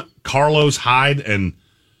him, Carlos Hyde, and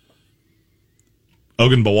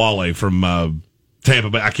Ogunbowale from Tampa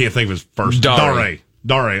Bay. I can't think of his first. Dare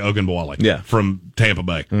Ogunbowale. Yeah. From Tampa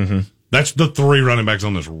Bay. Mm-hmm. That's the three running backs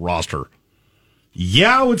on this roster.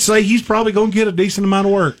 Yeah, I would say he's probably going to get a decent amount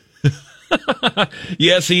of work.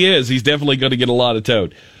 Yes, he is. He's definitely going to get a lot of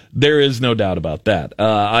tote. There is no doubt about that.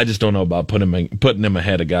 I just don't know about putting him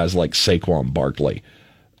ahead of guys like Saquon Barkley.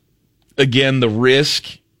 Again, the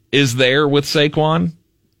risk is there with Saquon.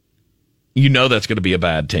 You know that's going to be a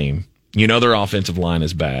bad team. You know their offensive line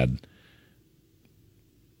is bad.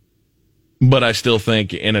 But I still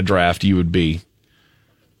think in a draft you would be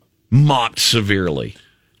mocked severely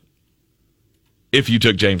if you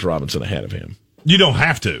took James Robinson ahead of him. You don't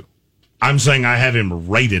have to. I'm saying I have him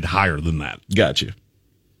rated higher than that. Gotcha.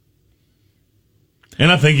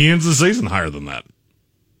 And I think he ends the season higher than that.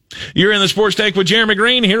 You're in the Sports Take with Jeremy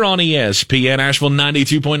Greene here on ESPN Asheville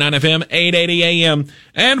 92.9 FM, 880 AM,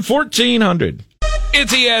 and 1400.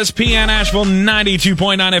 It's ESPN Asheville 92.9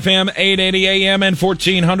 FM, 880 AM, and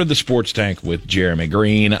 1400. The Sports Tank with Jeremy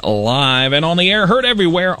Greene, live and on the air, heard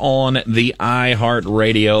everywhere on the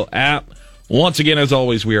iHeartRadio app. Once again, as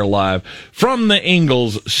always, we are live from the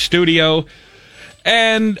Ingles studio.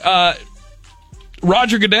 And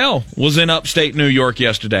Roger Goodell was in upstate New York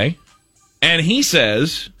yesterday, and he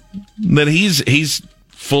says that he's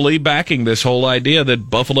fully backing this whole idea that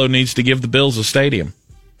Buffalo needs to give the Bills a stadium.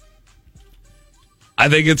 I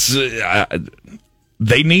think it's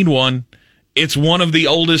they need one. It's one of the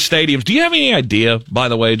oldest stadiums. Do you have any idea, by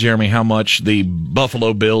the way, Jeremy, how much the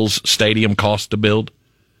Buffalo Bills stadium cost to build?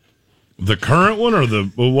 The current one or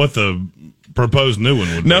what the proposed new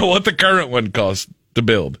one would be? No, what the current one costs to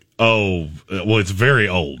build. Oh, well, it's very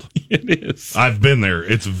old. It is. I've been there.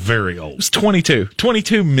 It's very old. It's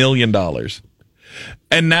 $22 million.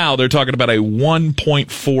 And now they're talking about a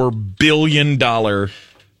 $1.4 billion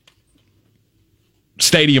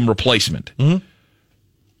stadium replacement. Mm-hmm.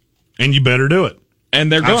 And you better do it.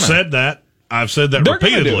 And they're going to. I've said that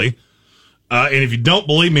repeatedly. And if you don't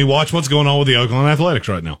believe me, watch what's going on with the Oakland Athletics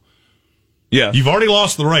right now. Yeah. You've already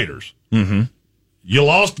lost the Raiders. Mm-hmm. You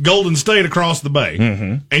lost Golden State across the bay.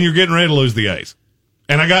 Mm-hmm. And you're getting ready to lose the A's.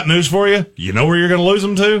 And I got news for you. You know where you're going to lose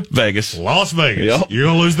them to? Vegas. Las Vegas. Yep. You're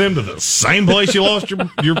going to lose them to the same place you lost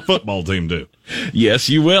your football team to. Yes,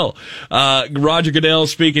 you will. Roger Goodell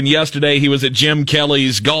speaking yesterday. He was at Jim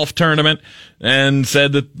Kelly's golf tournament and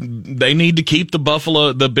said that they need to keep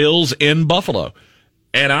the Bills in Buffalo.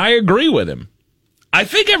 And I agree with him. I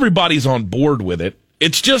think everybody's on board with it.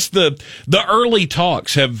 It's just the early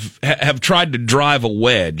talks have tried to drive a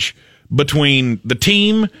wedge between the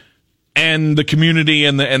team and the community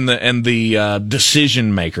and the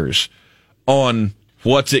decision makers on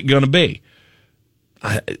what's it going to be.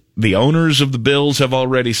 The owners of the Bills have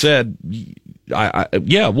already said,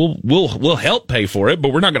 we'll help pay for it,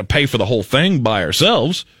 but we're not going to pay for the whole thing by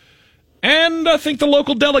ourselves. And I think the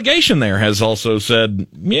local delegation there has also said,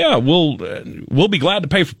 we'll be glad to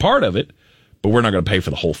pay for part of it, but we're not going to pay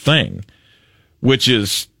for the whole thing, which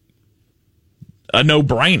is a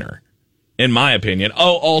no-brainer, in my opinion.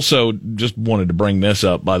 Oh, also, just wanted to bring this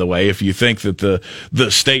up, by the way. If you think that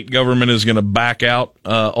the state government is going to back out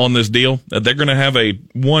on this deal, that they're going to have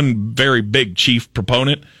one very big chief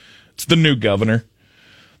proponent. It's the new governor.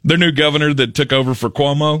 Their new governor that took over for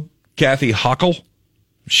Cuomo, Kathy Hochul.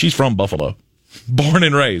 She's from Buffalo, born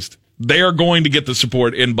and raised. They are going to get the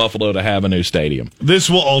support in Buffalo to have a new stadium. This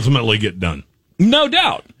will ultimately get done. No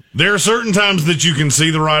doubt. There are certain times that you can see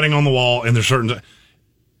the writing on the wall, and there's certain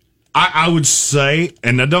I would say,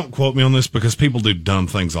 and now don't quote me on this because people do dumb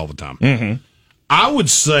things all the time. Mm-hmm. I would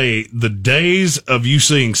say the days of you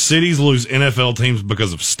seeing cities lose NFL teams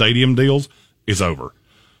because of stadium deals is over.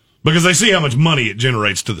 Because they see how much money it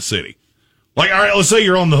generates to the city. Like, all right, let's say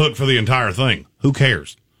you're on the hook for the entire thing. Who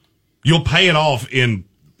cares? You'll pay it off in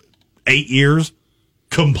 8 years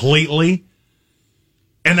completely.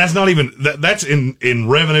 And that's not even, that's in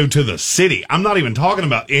revenue to the city. I'm not even talking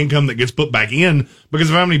about income that gets put back in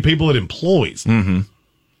because of how many people it employs. Mm-hmm.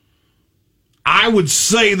 I would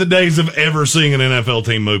say the days of ever seeing an NFL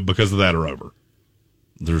team move because of that are over.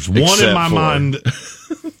 There's one in my mind. Is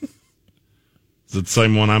it the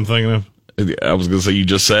same one I'm thinking of? I was going to say, you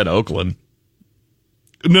just said Oakland.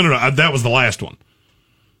 No. That was the last one.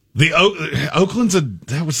 Oakland's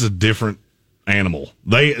that was a different animal.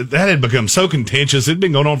 That had become so contentious. It'd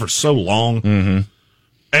been going on for so long. Mm-hmm.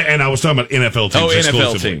 And I was talking about NFL teams. Oh, NFL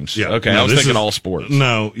exclusively. teams. Yeah. Okay, I was thinking all sports.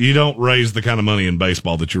 No, you don't raise the kind of money in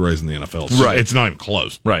baseball that you raise in the NFL. So right. It's not even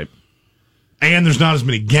close. Right. And there's not as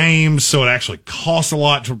many games, so it actually costs a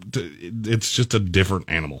lot. It's just a different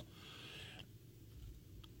animal.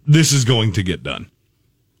 This is going to get done.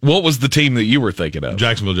 What was the team that you were thinking of?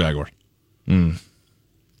 Jacksonville Jaguars.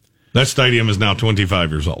 That stadium is now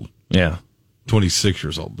 25 years old. Yeah. 26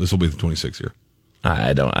 years old. This will be the 26th year.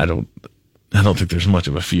 I don't think there's much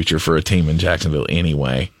of a future for a team in Jacksonville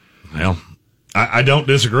anyway. Well, I don't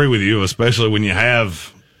disagree with you, especially when you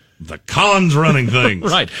have the Cons running things.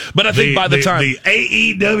 Right. But I think by the time... The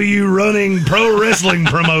AEW running pro wrestling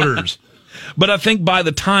promoters. But I think by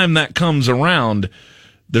the time that comes around,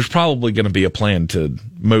 there's probably going to be a plan to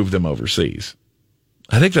move them overseas.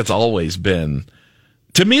 I think that's always been...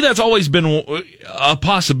 To me, that's always been a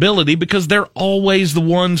possibility because they're always the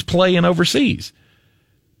ones playing overseas.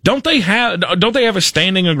 Don't they have a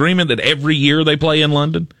standing agreement that every year they play in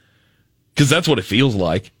London? Because that's what it feels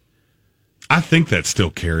like. I think that still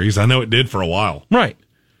carries. I know it did for a while. Right.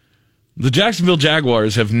 The Jacksonville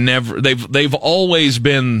Jaguars have never they've always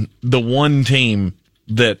been the one team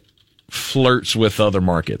that flirts with other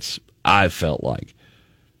markets, I felt like.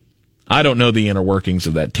 I don't know the inner workings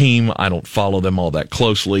of that team. I don't follow them all that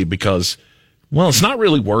closely because, well, it's not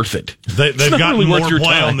really worth it. They've gotten really more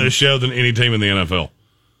play on this show than any team in the NFL.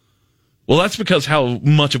 Well, that's because how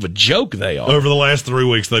much of a joke they are. Over the last 3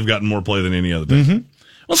 weeks, they've gotten more play than any other team. Mm-hmm.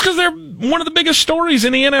 Well, it's because they're one of the biggest stories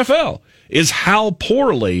in the NFL is how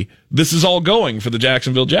poorly this is all going for the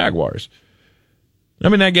Jacksonville Jaguars. I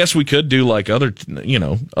mean, I guess we could do like other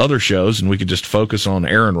shows and we could just focus on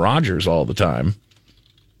Aaron Rodgers all the time.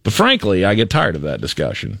 But frankly, I get tired of that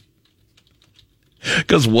discussion.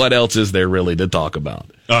 Because what else is there really to talk about?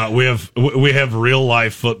 We have real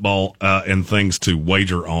life football and things to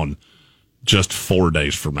wager on just 4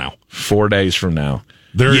 days from now. 4 days from now.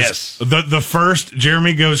 Yes. The first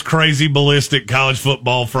Jeremy Goes Crazy Ballistic College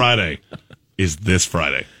Football Friday is this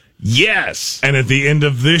Friday. Yes. And at the end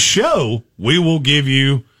of this show, we will give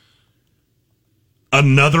you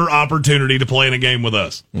another opportunity to play in a game with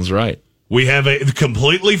us. That's right. We have a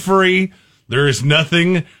completely free. There is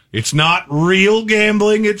nothing. It's not real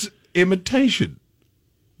gambling. It's imitation.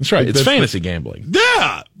 That's right. It's fantasy gambling.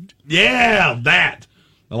 Yeah, that.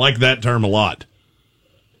 I like that term a lot.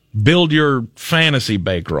 Build your fantasy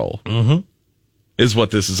bankroll. Mm-hmm. Is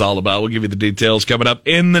what this is all about. We'll give you the details coming up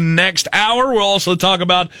in the next hour. We'll also talk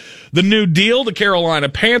about the new deal the Carolina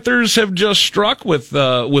Panthers have just struck with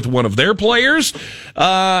one of their players,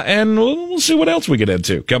 and we'll see what else we get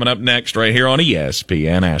into coming up next right here on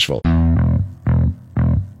ESPN Asheville.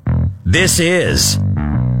 This is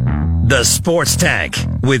the Sports Tank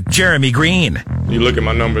with Jeremy Greene. You look at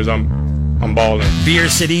my numbers, I'm balling. Beer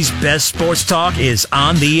City's best sports talk is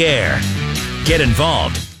on the air. Get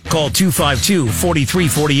involved. Call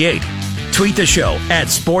 252-4348. Tweet the show at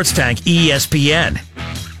SportsTankESPN.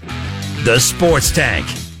 The Sports Tank.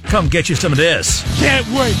 Come get you some of this. Can't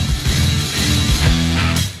wait.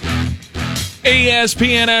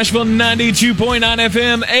 ESPN Asheville 92.9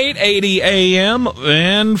 FM, 880 AM,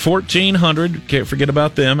 and 1400. Can't forget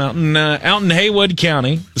about them out in Haywood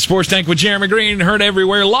County. The Sports Tank with Jeremy Greene, heard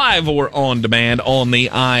everywhere, live or on demand on the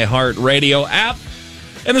iHeartRadio app.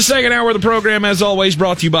 And the second hour of the program, as always,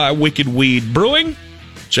 brought to you by Wicked Weed Brewing.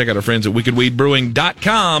 Check out our friends at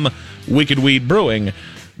wickedweedbrewing.com. Wicked Weed Brewing.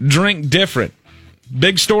 Drink different.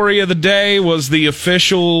 Big story of the day was the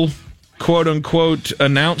official quote-unquote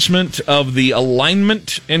announcement of the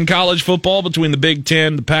alignment in college football between the Big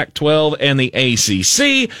Ten, the Pac-12, and the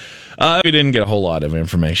ACC. We didn't get a whole lot of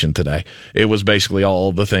information today. It was basically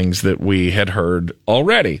all the things that we had heard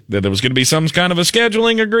already, that there was going to be some kind of a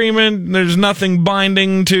scheduling agreement. There's nothing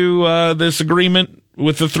binding to this agreement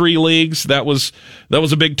with the three leagues. That was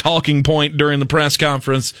a big talking point during the press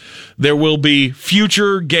conference. There will be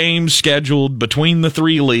future games scheduled between the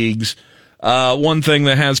three leagues. One thing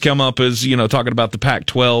that has come up is, talking about the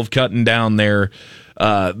Pac-12 cutting down their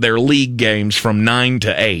league games from 9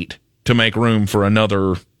 to 8 to make room for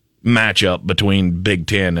another matchup between Big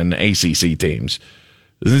Ten and ACC teams.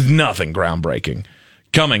 There's nothing groundbreaking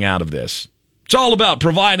coming out of this. It's all about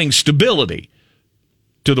providing stability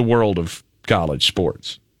to the world of college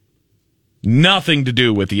sports. Nothing to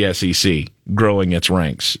do with the SEC growing its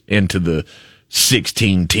ranks into the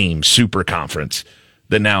 16-team super conference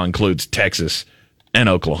that now includes Texas and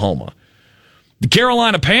Oklahoma. The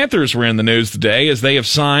Carolina Panthers were in the news today as they have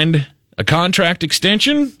signed a contract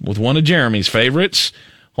extension with one of Jeremy's favorites,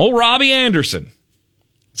 old Robbie Anderson.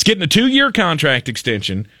 It's getting a 2-year contract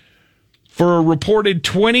extension for a reported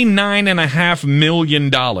 $29.5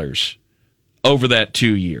 million over that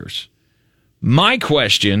 2 years. My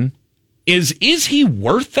question is he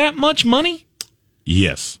worth that much money?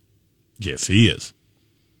 Yes. Yes, he is.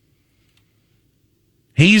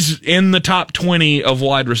 He's in the top 20 of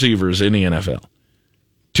wide receivers in the NFL.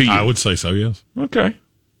 To you? I would say so, yes. Okay.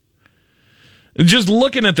 Just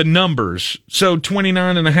looking at the numbers, so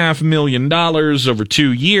 $29.5 million over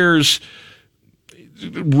 2 years,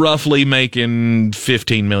 roughly making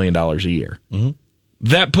 $15 million a year. Mm-hmm.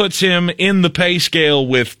 That puts him in the pay scale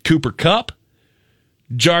with Cooper Kupp,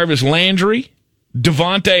 Jarvis Landry,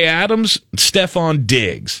 Devontae Adams, Stephon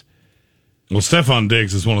Diggs. Well, Stephon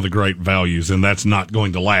Diggs is one of the great values, and that's not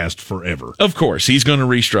going to last forever. Of course, he's going to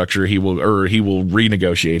restructure. He will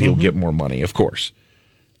renegotiate. He'll get more money, of course.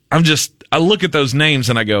 I look at those names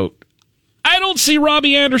and I go, I don't see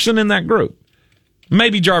Robbie Anderson in that group.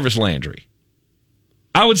 Maybe Jarvis Landry.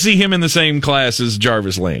 I would see him in the same class as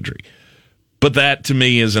Jarvis Landry. But that, to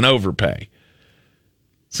me, is an overpay.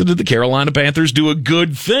 So did the Carolina Panthers do a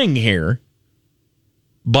good thing here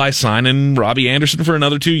by signing Robbie Anderson for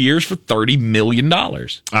another 2 years for $30 million?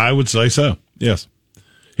 I would say so, yes.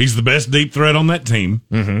 He's the best deep threat on that team.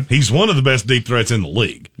 Mm-hmm. He's one of the best deep threats in the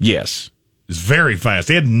league. Yes. He's very fast.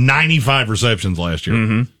 He had 95 receptions last year.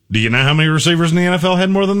 Mm-hmm. Do you know how many receivers in the NFL had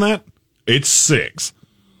more than that? It's 6.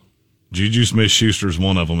 Juju Smith-Schuster's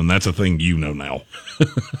one of them, and that's a thing you know now.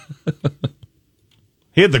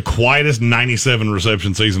 He had the quietest 97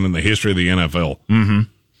 reception season in the history of the NFL.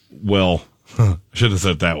 Mm-hmm. Well, I shouldn't have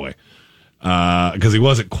said it that way. Because he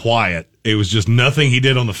wasn't quiet. It was just nothing he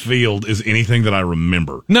did on the field is anything that I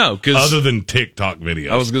remember. No, because other than TikTok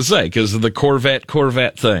videos. I was going to say, because of the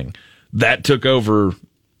Corvette thing. That took over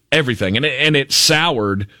everything. And it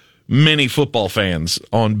soured many football fans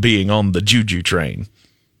on being on the Juju train.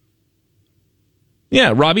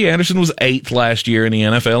 Yeah, Robbie Anderson was 8th last year in the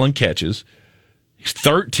NFL in catches. He's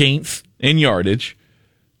 13th in yardage,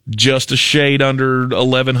 just a shade under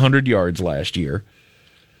 1,100 yards last year.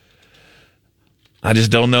 I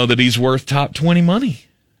just don't know that he's worth top 20 money.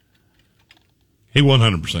 He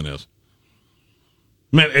 100% is.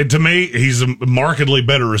 Man, to me, he's a markedly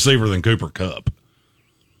better receiver than Cooper Kupp.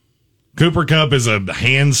 Cooper Kupp is a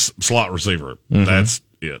hands slot receiver. Mm-hmm. That's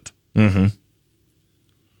it. Mm-hmm.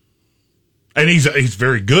 And he's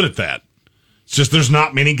very good at that. It's just there's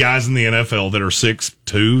not many guys in the NFL that are 6'2",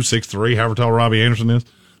 6'3", however tall Robbie Anderson is,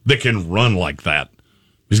 that can run like that.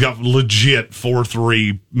 He's got legit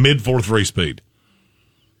 4'3", mid 4'3" speed.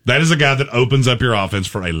 That is a guy that opens up your offense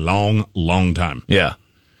for a long, long time. Yeah.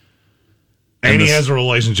 And he has a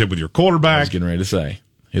relationship with your quarterback. I was getting ready to say.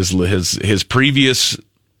 His previous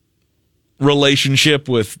relationship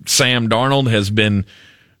with Sam Darnold has been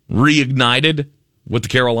reignited with the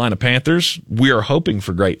Carolina Panthers. We are hoping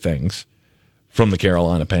for great things from the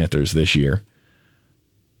Carolina Panthers this year.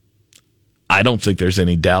 I don't think there's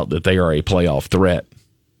any doubt that they are a playoff threat.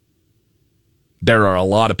 There are a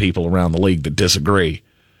lot of people around the league that disagree.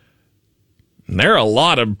 And there are a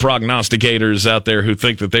lot of prognosticators out there who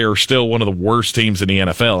think that they are still one of the worst teams in the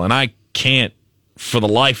NFL, and I can't, for the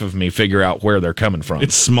life of me, figure out where they're coming from.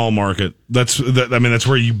 It's small market. That's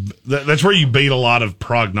where you beat a lot of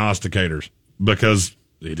prognosticators, because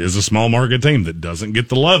it is a small market team that doesn't get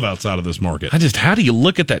the love outside of this market. How do you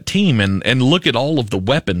look at that team and look at all of the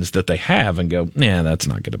weapons that they have and go, nah, that's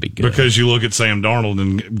not going to be good? Because you look at Sam Darnold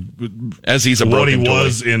and as he's what he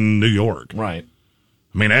was in New York, right?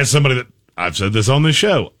 I mean, as somebody that I've said this on this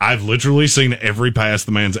show, I've literally seen every pass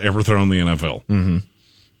the man's ever thrown in the NFL. Mm-hmm.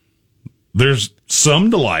 There's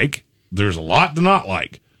some to like. There's a lot to not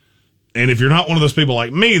like. And if you're not one of those people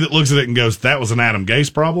like me that looks at it and goes, that was an Adam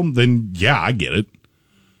Gase problem, then yeah, I get it.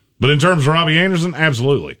 But in terms of Robbie Anderson,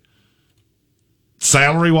 absolutely.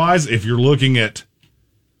 Salary-wise, if you're looking at,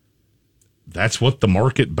 that's what the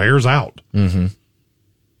market bears out. Mm-hmm.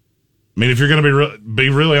 I mean, if you're going to be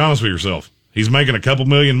really honest with yourself, he's making a couple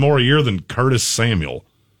million more a year than Curtis Samuel.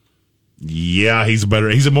 Yeah, he's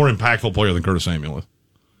a more impactful player than Curtis Samuel is.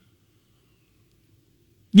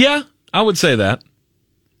 Yeah, I would say that.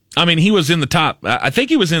 I mean, he was in the top. I think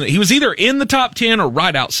he was either in the top 10 or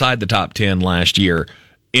right outside the top 10 last year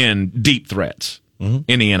in deep threats in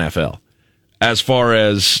the NFL, as far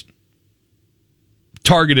as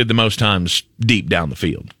targeted the most times deep down the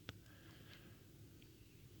field.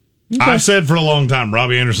 Okay. I've said for a long time,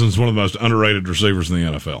 Robbie Anderson's one of the most underrated receivers in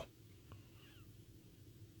the NFL.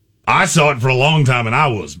 I saw it for a long time, and I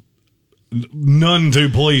was none too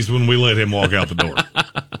pleased when we let him walk out the door.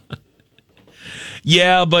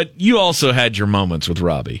 Yeah, but you also had your moments with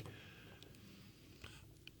Robbie.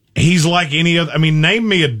 He's like any other. I mean, name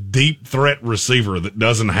me a deep threat receiver that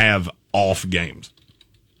doesn't have off games.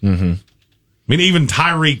 Mm-hmm. I mean, even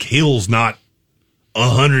Tyreek Hill's not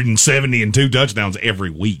 170 and 2 touchdowns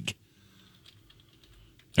every week.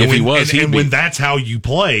 And when that's how you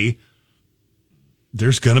play,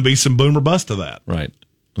 there's going to be some boom or bust to that. Right.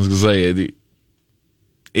 I was going to say,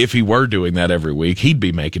 if he were doing that every week, he'd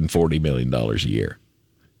be making $40 million a year.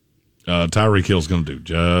 Tyreek Hill's going to do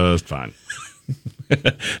just fine.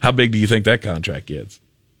 How big do you think that contract gets?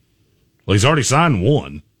 Well, he's already signed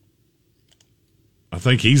one. I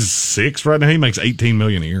think he's 6 right now. He makes $18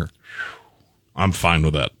 million a year. I'm fine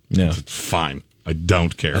with that. Yeah. It's fine. I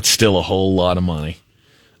don't care. That's still a whole lot of money.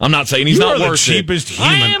 I'm not saying he's not worth it. You are the cheapest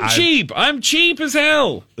human. I am cheap. I'm cheap as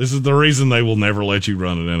hell. This is the reason they will never let you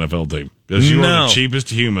run an NFL team. Because you are the cheapest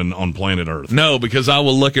human on planet Earth. No, because I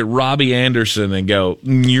will look at Robbie Anderson and go,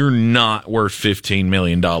 you're not worth $15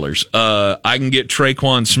 million. I can get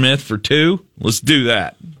Traquan Smith for 2. Let's do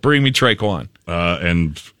that. Bring me Traquan.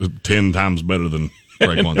 And 10 times better than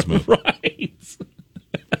Traquan Smith. Right.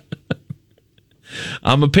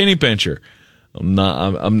 I'm a penny pincher. I'm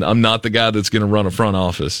not the guy that's going to run a front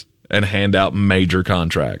office and hand out major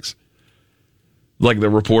contracts. Like the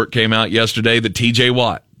report came out yesterday that T.J.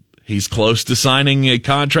 Watt, he's close to signing a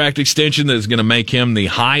contract extension that is going to make him the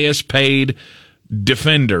highest paid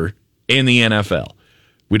defender in the NFL.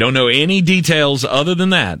 We don't know any details other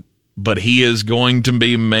than that, but he is going to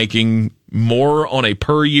be making more on a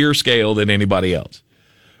per year scale than anybody else,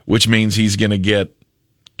 which means he's going to get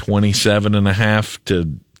 $27.5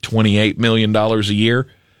 to $28 million a year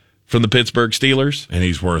from the Pittsburgh Steelers. And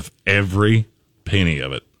he's worth every penny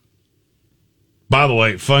of it. By the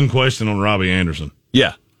way, fun question on Robbie Anderson.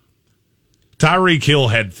 Yeah. Tyreek Hill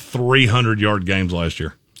had 300-yard games last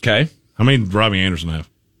year. Okay. How many did Robbie Anderson have?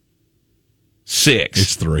 6.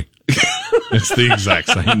 It's 3. It's the exact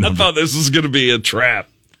same number. I thought this was going to be a trap.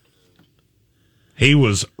 He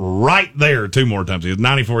was right there 2 more times. He had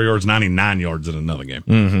 94 yards, 99 yards in another game.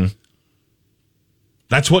 Mm-hmm.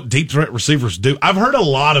 That's what deep threat receivers do. I've heard a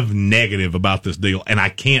lot of negative about this deal, and I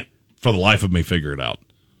can't, for the life of me, figure it out.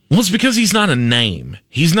 Well, it's because he's not a name.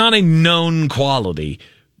 He's not a known quality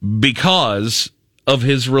because of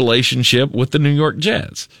his relationship with the New York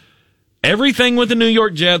Jets. Everything with the New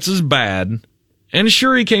York Jets is bad. And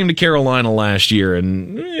sure, he came to Carolina last year,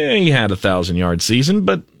 and he had a 1,000-yard season,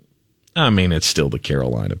 but, I mean, it's still the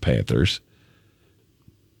Carolina Panthers.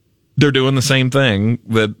 They're doing the same thing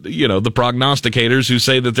that, the prognosticators who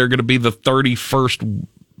say that they're going to be the 31st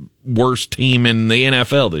worst team in the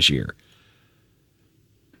NFL this year.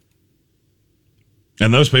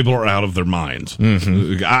 And those people are out of their minds.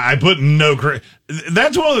 Mm-hmm. I put no credit.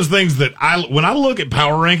 That's one of those things that when I look at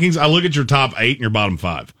power rankings, I look at your top 8 and your bottom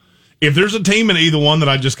 5. If there's a team in either one that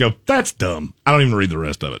I just go, that's dumb, I don't even read the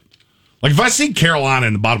rest of it. Like if I see Carolina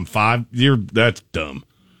in the bottom 5, that's dumb.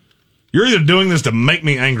 You're either doing this to make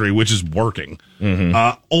me angry, which is working,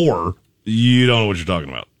 or you don't know what you're talking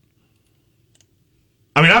about.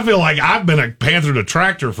 I mean, I feel like I've been a Panther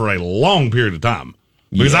detractor for a long period of time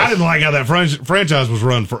because I didn't like how that franchise was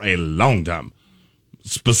run for a long time,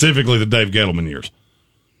 specifically the Dave Gettleman years.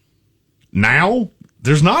 Now,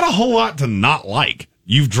 there's not a whole lot to not like.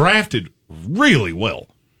 You've drafted really well.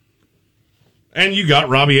 And you got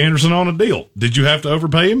Robbie Anderson on a deal. Did you have to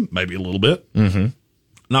overpay him? Maybe a little bit. Mm-hmm.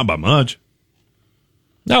 Not by much.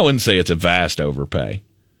 I wouldn't say it's a vast overpay.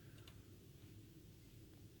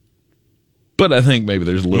 But I think maybe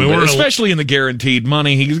there's a little bit, especially in the guaranteed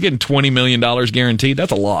money. He's getting $20 million guaranteed.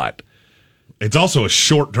 That's a lot. It's also a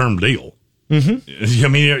short-term deal. Mm-hmm. I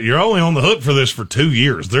mean, you're only on the hook for this for 2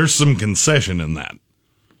 years. There's some concession in that.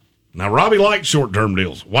 Now, Robbie likes short-term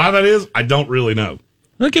deals. Why that is, I don't really know.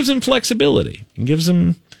 That gives him flexibility. It gives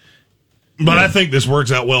him... But I think this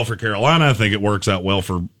works out well for Carolina. I think it works out well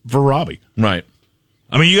for Robbie. Right.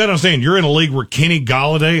 I mean, you got to understand, you're in a league where Kenny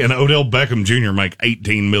Golladay and Odell Beckham Jr. make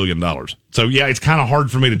 $18 million. So, yeah, it's kind of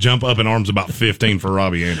hard for me to jump up in arms about 15 for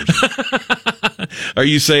Robbie Anderson. Are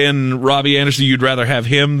you saying Robbie Anderson, you'd rather have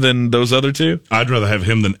him than those other two? I'd rather have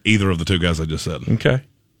him than either of the two guys I just said. Okay.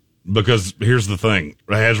 Because here's the thing.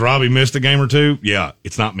 Has Robbie missed a game or two? Yeah,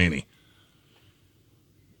 it's not many.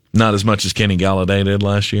 Not as much as Kenny Golladay did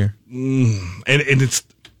last year. And it's...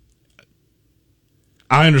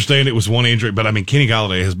 I understand it was one injury, but I mean, Kenny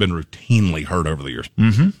Golladay has been routinely hurt over the years.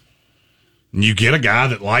 Mm-hmm. You get a guy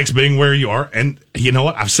that likes being where you are, and you know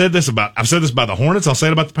what? I've said this about the Hornets. I'll say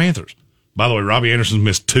it about the Panthers. By the way, Robbie Anderson's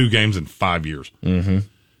missed 2 games in 5 years. Mm-hmm.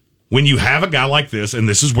 When you have a guy like this, and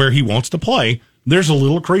this is where he wants to play, there's a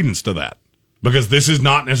little credence to that because this is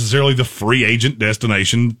not necessarily the free agent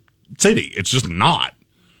destination city. It's just not.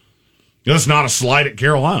 It's not a slight at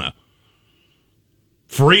Carolina.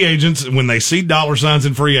 Free agents, when they see dollar signs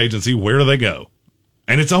in free agency, where do they go?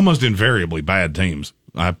 And it's almost invariably bad teams.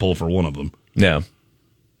 I pull for one of them. Yeah.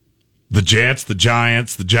 The Jets, the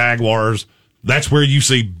Giants, the Jaguars, that's where you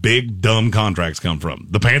see big, dumb contracts come from.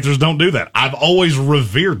 The Panthers don't do that. I've always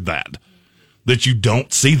revered that you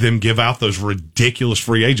don't see them give out those ridiculous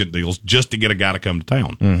free agent deals just to get a guy to come to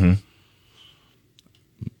town. Mm-hmm.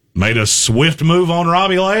 Made a swift move on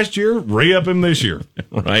Robbie last year, re-up him this year.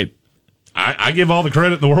 Right. I give all the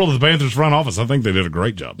credit in the world to the Panthers front office. I think they did a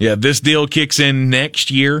great job. Yeah, this deal kicks in next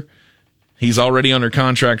year. He's already under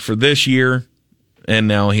contract for this year, and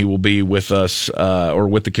now he will be with us or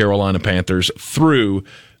with the Carolina Panthers through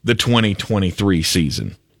the 2023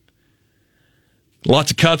 season.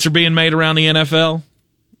 Lots of cuts are being made around the NFL.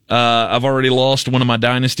 I've already lost one of my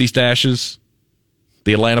dynasty stashes.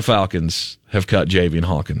 The Atlanta Falcons have cut Javian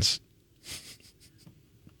Hawkins.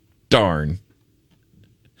 Darn.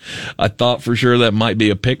 I thought for sure that might be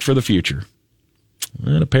a pick for the future.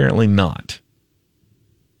 And apparently not.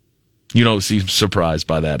 You don't seem surprised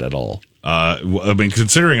by that at all. I mean,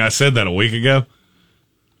 considering I said that a week ago,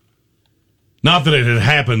 not that it had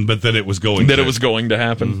happened, but that it was going to. That it was going to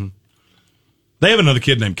happen. Mm-hmm. They have another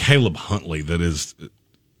kid named Caleb Huntley that is...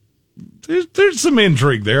 There's some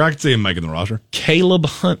intrigue there. I could see him making the roster. Caleb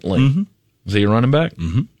Huntley. Mm-hmm. Is he a running back?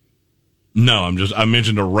 Mm-hmm. No, I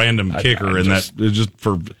mentioned a random kicker in that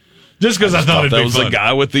just because I thought that was a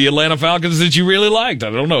guy with the Atlanta Falcons that you really liked.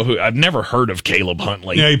 I don't know who. I've never heard of Caleb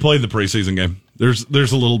Huntley. Yeah, he played the preseason game. There's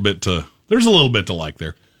a little bit to like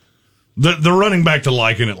there. The running back to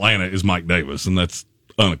like in Atlanta is Mike Davis, and that's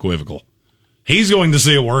unequivocal. He's going to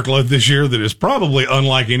see a workload this year that is probably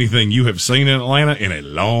unlike anything you have seen in Atlanta in a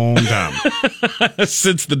long time.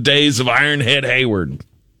 Since the days of Ironhead Hayward.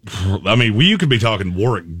 I mean, you could be talking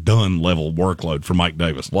Warwick Dunn level workload for Mike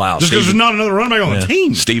Davis. Wow. Just because there's not another running back on the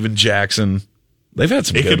team. Steven Jackson. They've had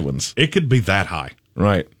some good ones. It could be that high.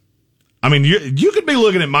 Right. I mean, you could be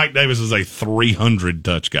looking at Mike Davis as a 300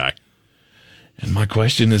 touch guy. And my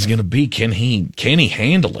question is going to be, can he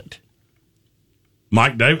handle it?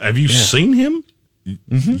 Mike Davis, have you seen him?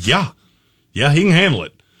 Mm-hmm. Yeah, he can handle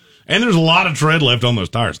it. And there's a lot of tread left on those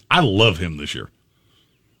tires. I love him this year.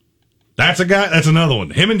 That's another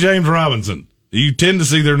one. Him and James Robinson. You tend to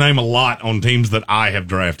see their name a lot on teams that I have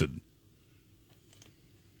drafted.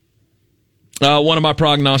 One of my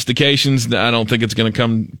prognostications, I don't think it's going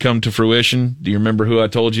to come to fruition. Do you remember who I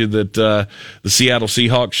told you that the Seattle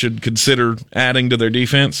Seahawks should consider adding to their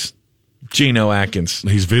defense? Geno Atkins.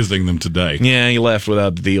 He's visiting them today. Yeah, he left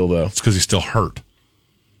without the deal, though. It's because he's still hurt.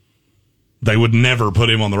 They would never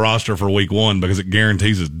put him on the roster for week 1 because it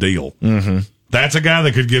guarantees his deal. Mm-hmm. That's a guy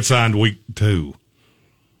that could get signed week 2.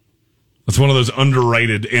 That's one of those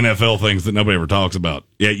underrated NFL things that nobody ever talks about.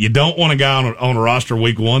 Yeah, you don't want a guy on a roster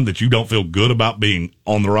week 1 that you don't feel good about being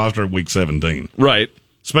on the roster at week 17. Right.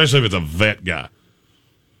 Especially if it's a vet guy.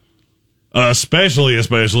 Especially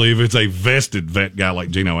if it's a vested vet guy like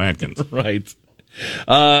Geno Atkins. Right.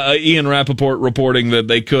 Ian Rappaport reporting that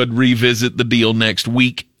they could revisit the deal next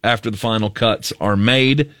week after the final cuts are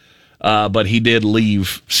made. But he did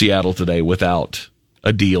leave Seattle today without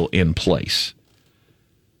a deal in place.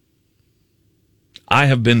 I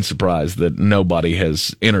have been surprised that nobody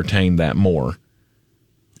has entertained that more.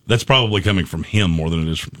 That's probably coming from him more than it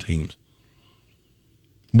is from teams.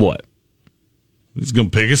 What? He's going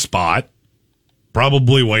to pick a spot,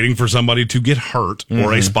 probably waiting for somebody to get hurt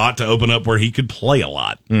or a spot to open up where he could play a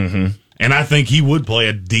lot. Mm-hmm. And I think he would play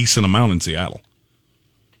a decent amount in Seattle.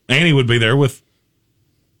 And he would be there with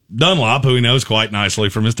Dunlop, who he knows quite nicely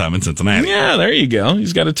from his time in Cincinnati. Yeah, there you go.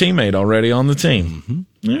 He's got a teammate already on the team.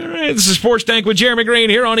 All right, this is Sports Tank with Jeremy Greene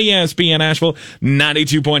here on ESPN Asheville,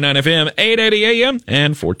 92.9 FM, 880 AM,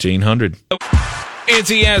 and 1400. It's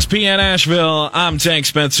ESPN Asheville. I'm Tank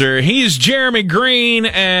Spencer. He's Jeremy Greene,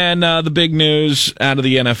 and the big news out of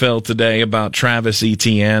the NFL today about Travis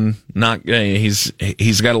Etienne.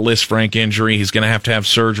 He's got a Lisfranc injury. He's going to have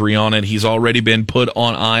surgery on it. He's already been put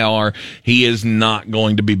on IR. He is not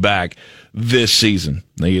going to be back this season.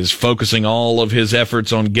 He is focusing all of his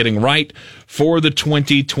efforts on getting right for the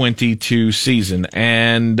 2022 season,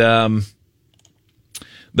 and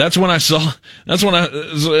That's when I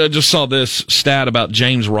just saw this stat about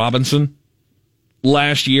James Robinson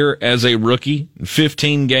last year as a rookie,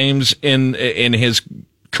 15 games in his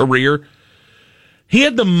career. He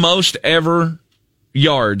had the most ever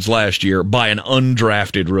yards last year by an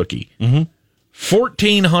undrafted rookie.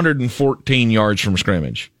 1,414 yards from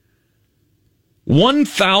scrimmage.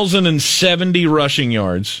 1,070 rushing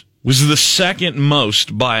yards was the second most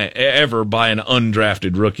ever by an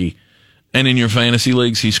undrafted rookie. And in your fantasy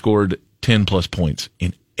leagues, he scored 10 plus points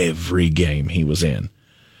in every game he was in.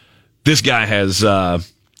 This guy has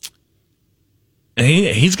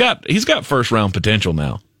he's got first round potential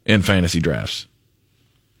now in fantasy drafts.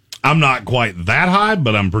 I'm not quite that high,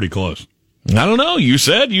 but I'm pretty close. I don't know. You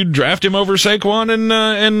said you'd draft him over Saquon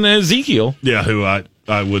and Ezekiel. Yeah, who I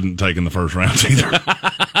wouldn't take in the first round either.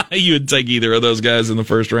 You would take either of those guys in the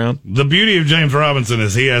first round? The beauty of James Robinson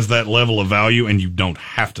is he has that level of value, and you don't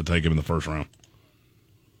have to take him in the first round.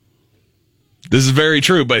 This is very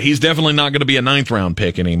true, but he's definitely not going to be a 9th round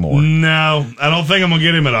pick anymore. No, I don't think I'm going to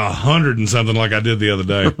get him at 100 and something like I did the other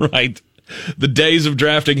day. Right. The days of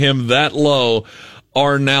drafting him that low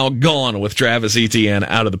are now gone with Travis Etienne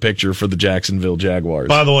out of the picture for the Jacksonville Jaguars.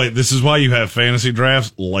 By the way, this is why you have fantasy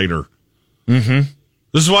drafts later.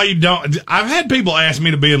 This is why you don't. I've had people ask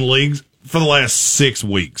me to be in leagues for the last 6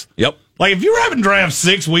 weeks. Yep. Like, if you were having drafts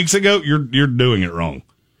 6 weeks ago, you're doing it wrong.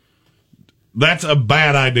 That's a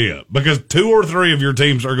bad idea because 2 or 3 of your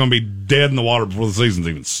teams are going to be dead in the water before the season's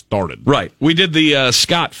even started. Right. We did the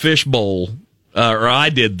Scott Fish Bowl, or I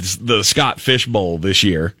did the Scott Fish Bowl this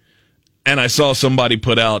year, and I saw somebody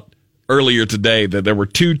put out earlier today that there were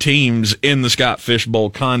 2 teams in the Scott Fish Bowl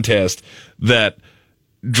contest that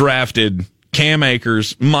drafted Cam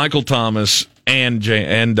Akers, Michael Thomas, and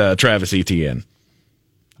Travis Etienne.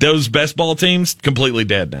 Those best ball teams, completely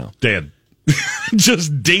dead now. Dead.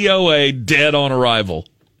 Just DOA, dead on arrival.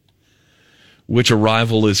 Which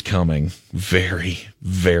arrival is coming very,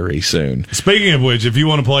 very soon. Speaking of which, if you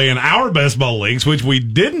want to play in our best ball leagues, which we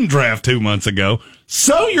didn't draft 2 months ago,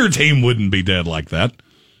 so your team wouldn't be dead like that,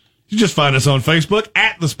 you just find us on Facebook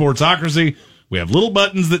at The Sportsocracy. We have little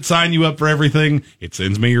buttons that sign you up for everything. It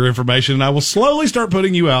sends me your information, and I will slowly start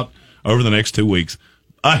putting you out over the next 2 weeks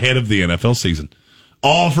ahead of the NFL season.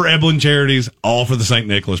 All for Eblen Charities, all for the St.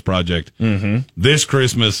 Nicholas Project. This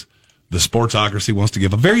Christmas, the Sportsocracy wants to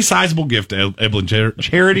give a very sizable gift to Eblen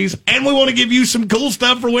Charities, and we want to give you some cool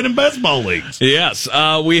stuff for winning best ball leagues. Yes,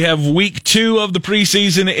 we have week 2 of the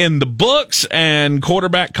preseason in the books, and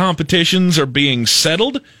quarterback competitions are being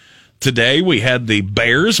settled. Today, we had the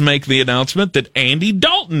Bears make the announcement that Andy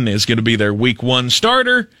Dalton is going to be their week 1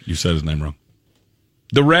 starter. You said his name wrong.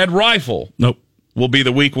 The Red Rifle will be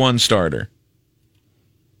the week 1 starter.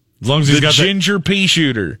 As long as he's got ginger pea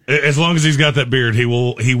shooter. As long as he's got that beard, he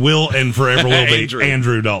will and forever will be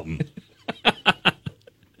Andrew Dalton.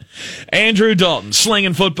 Andrew Dalton,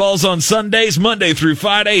 slinging footballs on Sundays, Monday through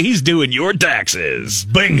Friday. He's doing your taxes.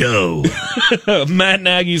 Bingo. Matt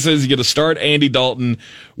Nagy says he's going to start Andy Dalton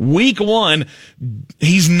week 1.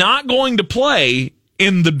 He's not going to play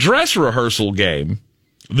in the dress rehearsal game.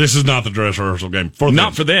 This is not the dress rehearsal game.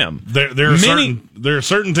 Not for them. There are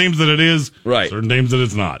certain teams that it is, right. Certain teams that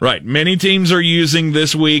it's not. Right. Many teams are using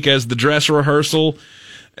this week as the dress rehearsal,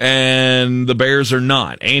 and the Bears are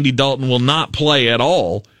not. Andy Dalton will not play at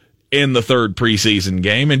all in the 3rd preseason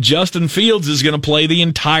game, and Justin Fields is going to play the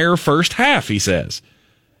entire first half, he says.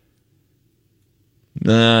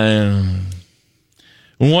 We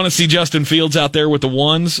want to see Justin Fields out there with the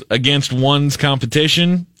ones against ones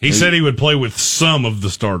competition. He said he would play with some of the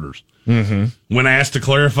starters. When asked to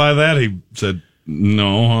clarify that, he said,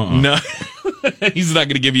 no. No. He's not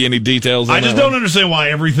going to give you any details on I just don't understand why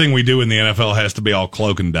everything we do in the NFL has to be all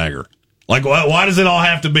cloak and dagger. Like, why does it all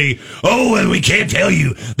have to be, well, we can't tell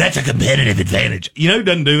you. That's a competitive advantage. You know who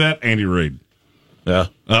doesn't do that? Andy Reid. Yeah.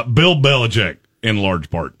 Bill Belichick, in large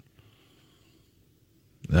part.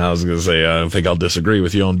 I was going to say, I don't think I'll disagree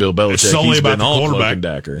with you on Bill Belichick. It's solely He's about been the all quarterback. cloak and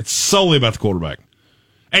dagger. It's solely about the quarterback.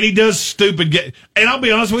 And he does stupid and I'll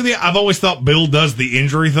be honest with you, I've always thought Bill does the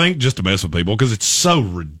injury thing just to mess with people because it's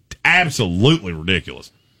so absolutely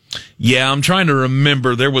ridiculous. Yeah, I'm trying to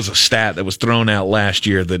remember. There was a stat that was thrown out last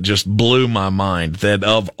year that just blew my mind, that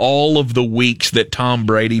of all of the weeks that Tom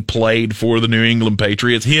Brady played for the New England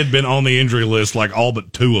Patriots, he had been on the injury list like all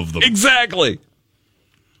but 2 of them. Exactly.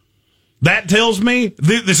 That tells me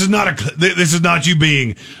this is not you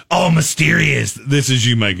being mysterious. This is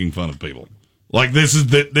you making fun of people. Like this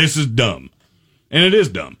is dumb. And it is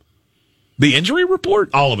dumb. The injury report?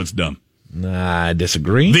 All of it's dumb. Nah, I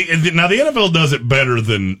disagree. Now the NFL does it better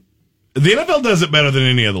than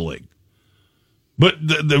any other league. But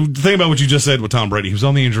the thing about what you just said with Tom Brady, he was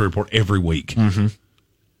on the injury report every week. Mm-hmm.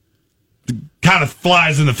 Kind of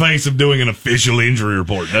flies in the face of doing an official injury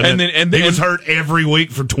report. Doesn't it? He was hurt every week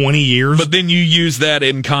for 20 years. But then you use that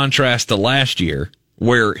in contrast to last year,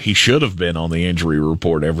 where he should have been on the injury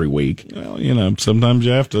report every week. Well, sometimes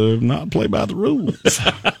you have to not play by the rules.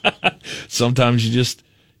 Sometimes you just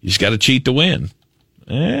got to cheat to win.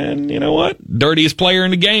 And you know what? Dirtiest player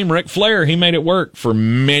in the game, Ric Flair, he made it work for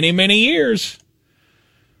many, many years.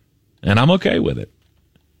 And I'm okay with it.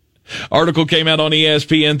 Article came out on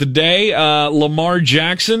ESPN today. Lamar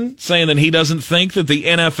Jackson saying that he doesn't think that the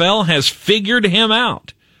NFL has figured him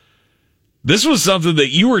out. This was something that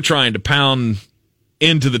you were trying to pound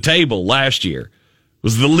into the table last year.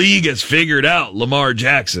 Was the league has figured out Lamar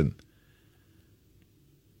Jackson.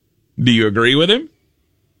 Do you agree with him?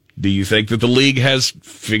 Do you think that the league has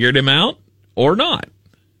figured him out or not?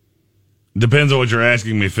 Depends on what you're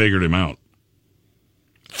asking me, figured him out.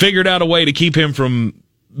 Figured out a way to keep him from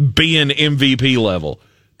being MVP level,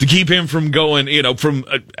 to keep him from going, from,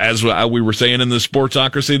 as we were saying in the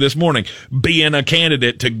Sportsocracy this morning, being a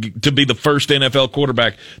candidate to be the first NFL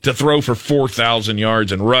quarterback to throw for 4,000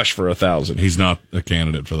 yards and rush for 1,000. He's not a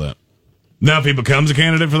candidate for that. Now, if he becomes a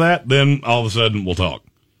candidate for that, then all of a sudden we'll talk.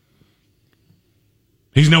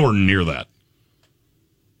 He's nowhere near that.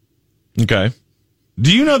 Okay.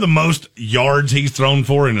 Do you know the most yards he's thrown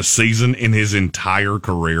for in a season in his entire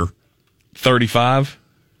career? 35?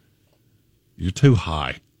 You're too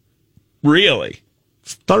high. Really?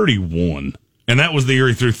 It's 31. And that was the year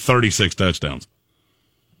he threw 36 touchdowns.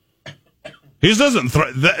 He just doesn't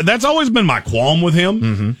throw. That's always been my qualm with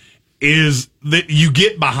him, is that you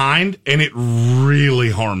get behind and it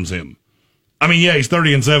really harms him. I mean, yeah, he's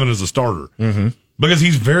 30-7 as a starter. Because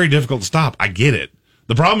he's very difficult to stop. I get it.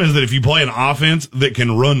 The problem is that if you play an offense that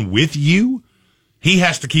can run with you, he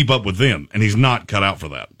has to keep up with them, and he's not cut out for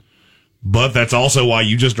that. But that's also why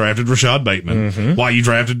you just drafted Rashad Bateman, why you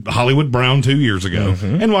drafted Hollywood Brown 2 years ago,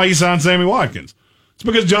 and why you signed Sammy Watkins. It's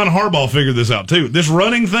because John Harbaugh figured this out, too. This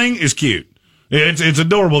running thing is cute. It's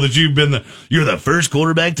adorable that you're the first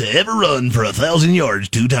quarterback to ever run for 1,000 yards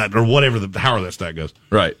 2 times, or whatever, however that stat goes.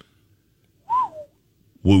 Right.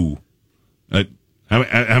 Woo. How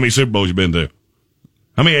many Super Bowls you been to?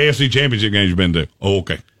 How many AFC Championship games you been to? Oh,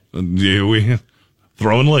 okay. We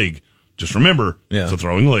throwing league. Just remember, it's a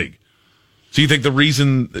throwing league. So you think the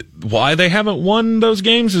reason why they haven't won those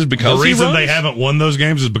games is because the reason they haven't won those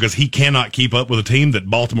games is because he cannot keep up with a team that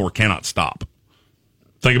Baltimore cannot stop.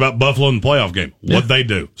 Think about Buffalo in the playoff game. What'd they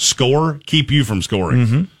do? Score, keep you from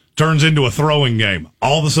scoring. Turns into a throwing game.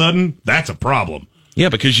 All of a sudden, that's a problem. Yeah,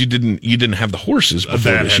 because you didn't have the horses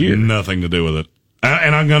before this year. That had nothing to do with it.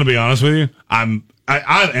 And I'm going to be honest with you. I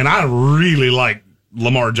really like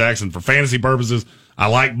Lamar Jackson for fantasy purposes. I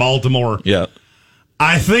like Baltimore. Yeah.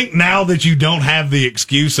 I think now that you don't have the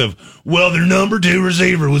excuse of, well, their number 2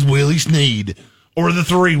 receiver was Willie Snead, or the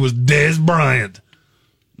 3 was Dez Bryant.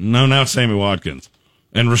 No, now it's Sammy Watkins.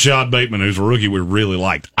 And Rashad Bateman, who's a rookie we really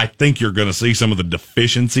liked. I think you're going to see some of the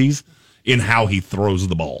deficiencies in how he throws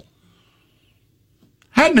the ball.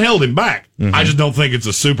 Hadn't held him back. I just don't think it's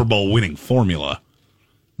a Super Bowl winning formula.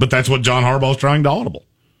 But that's what John Harbaugh's trying to audible.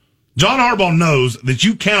 John Harbaugh knows that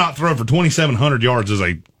you cannot throw for 2,700 yards as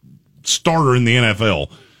a starter in the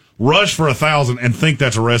NFL, rush for 1,000, and think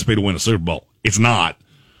that's a recipe to win a Super Bowl. It's not.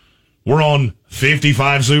 We're on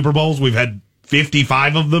 55 Super Bowls. We've had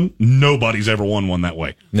 55 of them. Nobody's ever won one that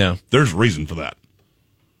way. No. There's reason for that.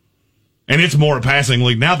 And it's more a passing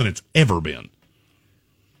league now than it's ever been.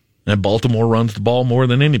 And Baltimore runs the ball more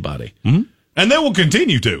than anybody. And they will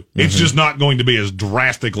continue to. It's just not going to be as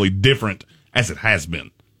drastically different as it has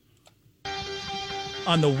been.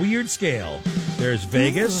 On the weird scale, there's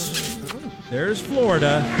Vegas, there's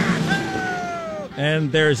Florida,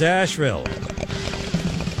 and there's Asheville.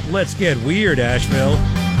 Let's get weird, Asheville.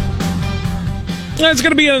 That's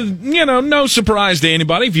going to be no surprise to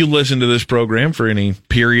anybody if you listen to this program for any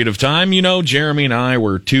period of time. You know, Jeremy and I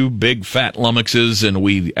were two big fat lummoxes, and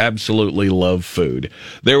we absolutely love food.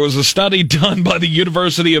 There was a study done by the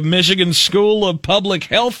University of Michigan School of Public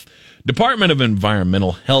Health, Department of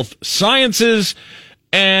Environmental Health Sciences,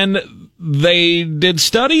 and they did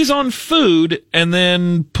studies on food and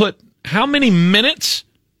then put how many minutes,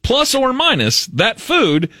 plus or minus, that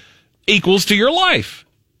food equals to your life.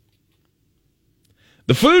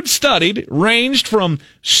 The food studied ranged from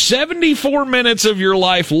 74 minutes of your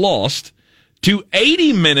life lost to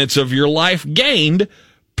 80 minutes of your life gained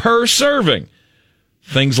per serving.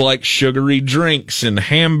 Things like sugary drinks and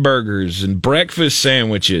hamburgers and breakfast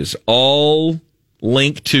sandwiches all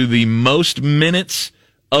link to the most minutes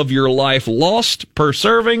of your life lost per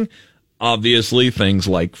serving. Obviously, things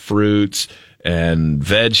like fruits and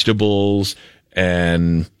vegetables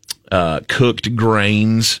and cooked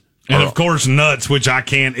grains. And of course, nuts, which I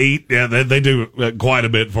can't eat. Yeah, they do quite a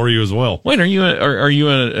bit for you as well. Wait, are you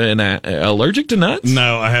allergic to nuts?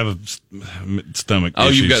 No, I have stomach issues. Oh,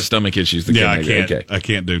 you've got stomach issues. I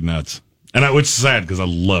can't do nuts. Which is sad because I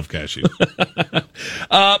love cashew. But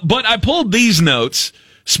I pulled these notes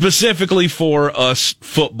specifically for us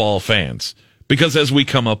football fans because as we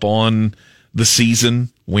come up on the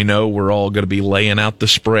season, we know we're all going to be laying out the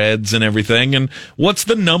spreads and everything. And what's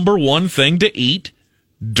the number one thing to eat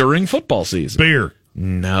during football season? Beer.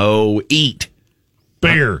 No, eat.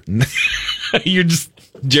 Beer.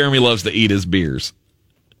 Jeremy loves to eat his beers.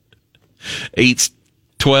 Eats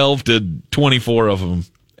 12 to 24 of them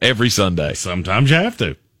every Sunday. Sometimes you have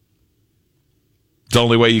to. It's the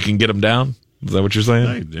only way you can get them down? Is that what you're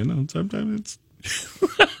saying? Hey, sometimes it's...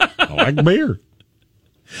 I like beer.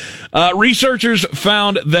 Researchers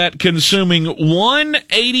found that consuming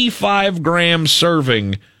 185-gram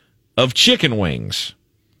serving of chicken wings,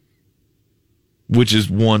 which is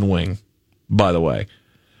one wing, by the way,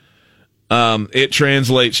 it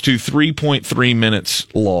translates to 3.3 minutes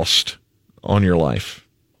lost on your life.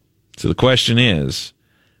 So the question is,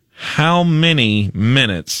 how many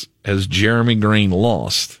minutes has Jeremy Greene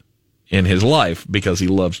lost in his life because he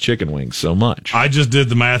loves chicken wings so much? I just did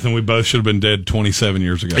the math, and we both should have been dead 27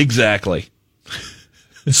 years ago. Exactly.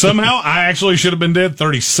 Somehow, I actually should have been dead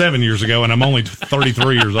 37 years ago, and I'm only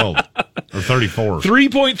 33 years old. Or 34.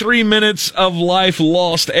 3.3 minutes of life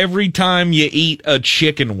lost every time you eat a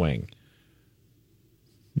chicken wing.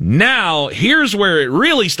 Now, here's where it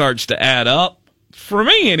really starts to add up, for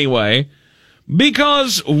me anyway,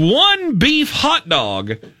 because one beef hot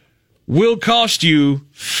dog will cost you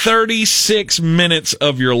 36 minutes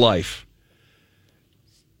of your life.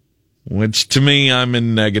 Which, to me, I'm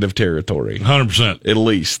in negative territory. 100%. At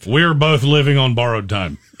least. We're both living on borrowed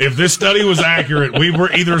time. If this study was accurate, we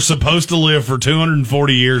were either supposed to live for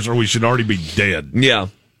 240 years or we should already be dead. Yeah.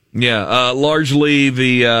 Yeah. Largely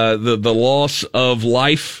the loss of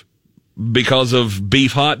life because of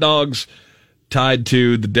beef hot dogs tied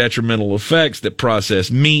to the detrimental effects that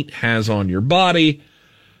processed meat has on your body.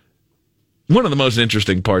 One of the most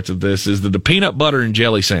interesting parts of this is the peanut butter and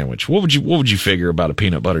jelly sandwich. What would you figure about a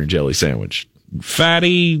peanut butter and jelly sandwich?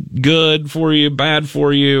 Fatty, good for you, bad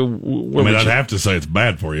for you? I'd have to say it's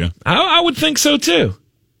bad for you. I would think so too.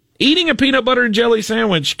 Eating a peanut butter and jelly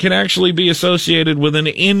sandwich can actually be associated with an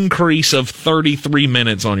increase of 33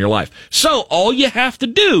 minutes on your life. So all you have to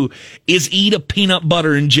do is eat a peanut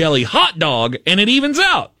butter and jelly hot dog and it evens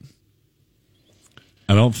out.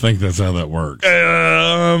 I don't think that's how that works.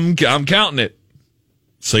 I'm counting it.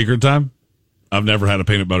 Secret time? I've never had a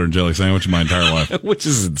peanut butter and jelly sandwich in my entire life. Which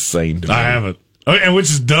is insane to me. I haven't. And which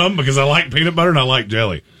is dumb because I like peanut butter and I like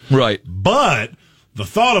jelly. Right. But the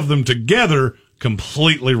thought of them together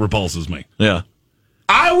completely repulses me. Yeah.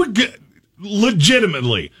 I would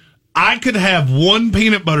legitimately, I could have one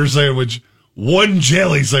peanut butter sandwich, one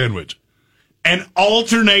jelly sandwich, and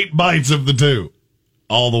alternate bites of the two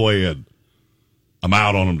all the way in. I'm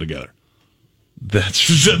out on them together.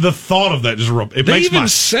 That's the thought of that just it they makes even my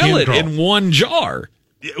sell it crawl. in one jar,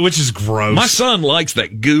 which is gross. My son likes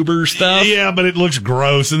that goober stuff. Yeah, but it looks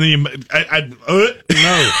gross, and then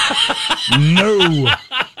no.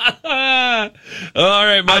 All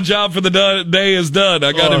right, my job for the day is done.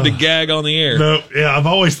 I got him to gag on the air. No, yeah, I've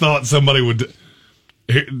always thought somebody would.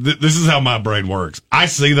 This is how my brain works. I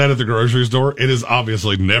see that at the grocery store. It has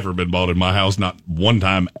obviously never been bought in my house, not one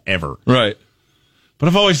time ever. Right. But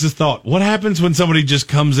I've always just thought, what happens when somebody just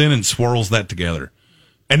comes in and swirls that together?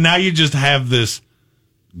 And now you just have this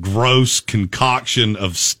gross concoction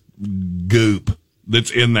of goop that's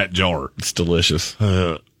in that jar. It's delicious.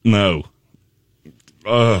 No.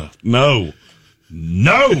 No.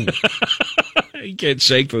 He can't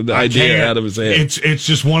shake the idea out of his head. It's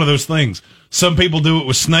just one of those things. Some people do it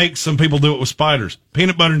with snakes. Some people do it with spiders.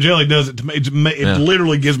 Peanut butter and jelly does it to me. It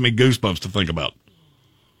literally gives me goosebumps to think about.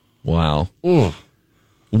 Wow. Ugh.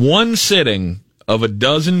 One sitting of a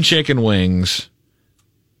dozen chicken wings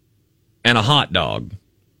and a hot dog.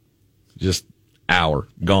 Just hour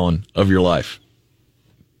gone of your life.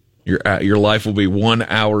 Your life will be 1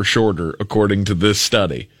 hour shorter, according to this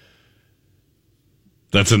study.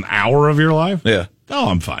 That's an hour of your life? Yeah. Oh,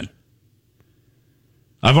 I'm fine.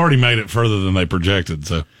 I've already made it further than they projected,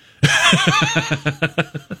 so.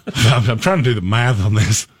 I'm trying to do the math on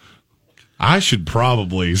this. I should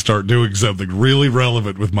probably start doing something really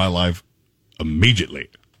relevant with my life immediately.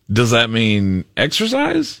 Does that mean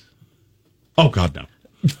exercise? Oh, God, no.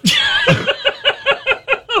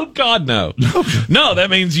 Oh, God, no. No, that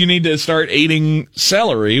means you need to start eating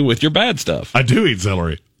celery with your bad stuff. I do eat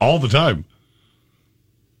celery all the time.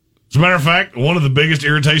 As a matter of fact, one of the biggest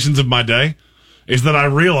irritations of my day is that I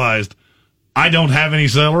realized I don't have any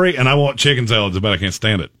celery and I want chicken salads, but I can't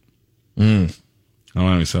stand it. I don't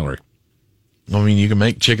have any celery. I mean, you can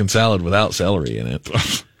make chicken salad without celery in it.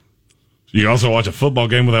 You can also watch a football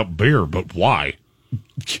game without beer, but why?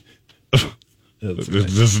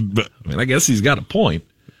 I guess he's got a point.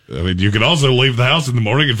 I mean, you can also leave the house in the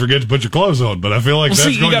morning and forget to put your clothes on, but I feel like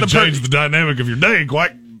that's going to change the dynamic of your day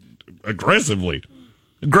quite aggressively.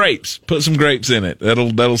 Grapes. Put some grapes in it.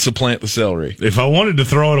 That'll supplant the celery. If I wanted to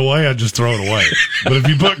throw it away, I'd just throw it away. But if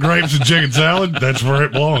you put grapes in chicken salad, that's where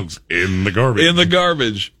it belongs. In the garbage. In the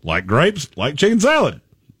garbage. Like grapes, like chicken salad.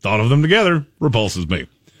 Thought of them together repulses me.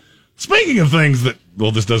 Speaking of things that,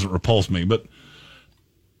 well, this doesn't repulse me, but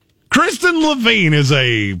Kristen Levine is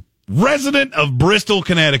a resident of Bristol,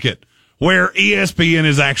 Connecticut, where ESPN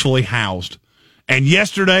is actually housed. And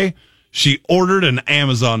yesterday, she ordered an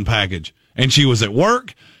Amazon package. And she was at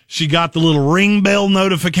work. She got the little ring bell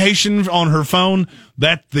notification on her phone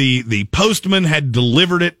that the postman had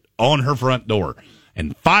delivered it on her front door.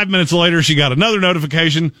 And 5 minutes later, she got another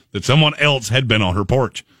notification that someone else had been on her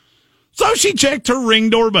porch. So she checked her Ring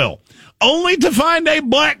doorbell, only to find a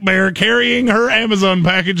black bear carrying her Amazon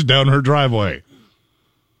package down her driveway.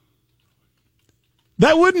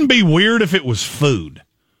 That wouldn't be weird if it was food.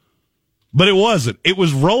 But it wasn't. It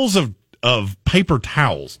was rolls of paper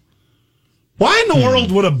towels. Why in the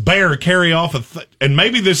world would a bear carry off and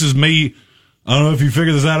maybe this is me. I don't know if you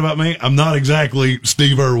figured this out about me. I'm not exactly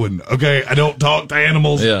Steve Irwin. Okay. I don't talk to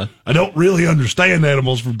animals. Yeah. I don't really understand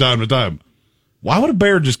animals from time to time. Why would a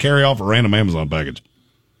bear just carry off a random Amazon package?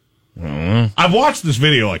 I've watched this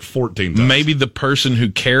video like 14 times. Maybe the person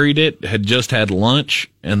who carried it had just had lunch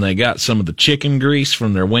and they got some of the chicken grease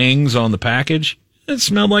from their wings on the package. It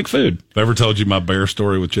smelled like food. Have I ever told you my bear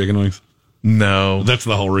story with chicken wings? No. That's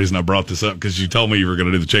the whole reason I brought this up, because you told me you were going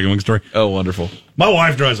to do the chicken wing story. Oh, wonderful. My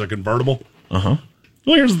wife drives a convertible. Uh-huh.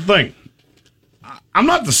 Well, here's the thing. I'm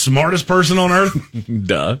not the smartest person on earth.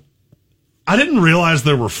 Duh. I didn't realize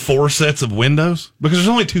there were 4 sets of windows, because there's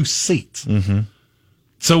only 2 seats. Mm-hmm.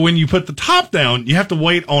 So when you put the top down, you have to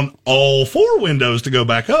wait on all 4 windows to go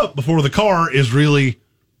back up before the car is really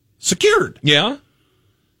secured. Yeah?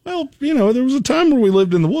 Well, there was a time where we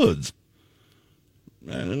lived in the woods.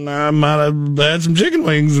 And I might have had some chicken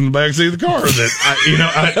wings in the backseat of the car that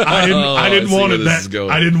I didn't want it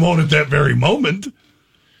I didn't want it that very moment.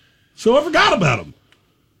 So I forgot about them.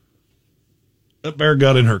 That bear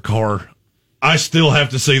got in her car. I still have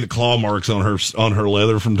to see the claw marks on her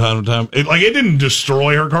leather from time to time. It didn't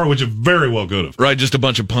destroy her car, which it very well could have. Right, just a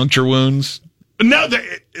bunch of puncture wounds. No,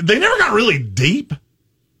 they never got really deep,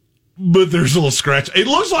 but there's a little scratch. It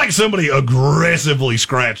looks like somebody aggressively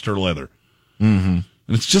scratched her leather. Mm-hmm.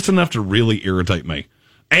 And it's just enough to really irritate me.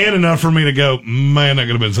 And enough for me to go, man, that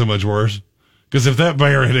could have been so much worse. Because if that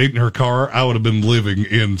bear had eaten her car, I would have been living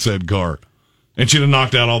in said car. And she'd have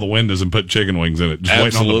knocked out all the windows and put chicken wings in it, just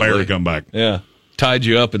waiting on the bear to come back. Yeah. Tied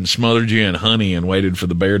you up and smothered you in honey and waited for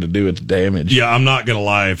the bear to do its damage. Yeah, I'm not going to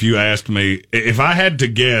lie. If you asked me, if I had to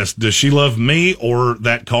guess, does she love me or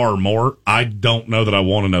that car more? I don't know that I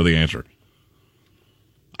want to know the answer.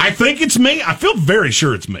 I think it's me. I feel very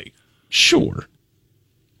sure it's me. Sure.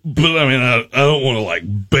 But, I mean, I don't want to,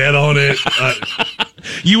 bet on it.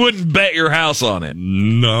 You wouldn't bet your house on it.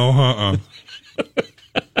 No,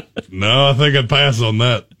 No, I think I'd pass on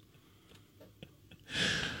that.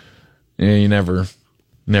 Yeah, you never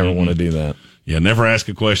want to do that. Yeah, never ask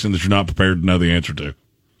a question that you're not prepared to know the answer to.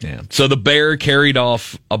 Yeah. So the bear carried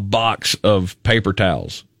off a box of paper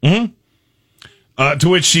towels. Mm-hmm. To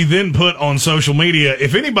which she then put on social media,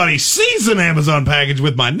 if anybody sees an Amazon package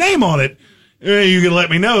with my name on it, you can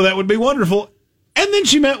let me know. That would be wonderful. And then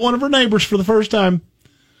she met one of her neighbors for the first time.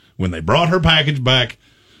 when they brought her package back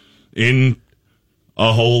in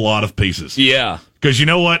a whole lot of pieces. Yeah. Because you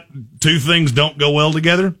know what? Two things don't go well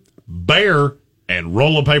together. Bear and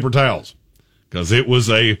roll of paper towels. Because it was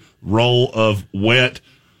a roll of wet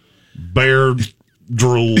bear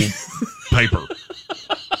drool paper.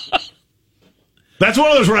 That's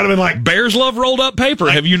one of those where I'd have been like, bears love rolled up paper.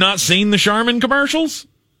 Have you not seen the Charmin commercials?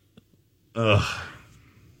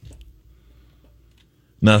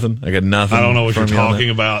 Nothing. I got nothing. I don't know what you're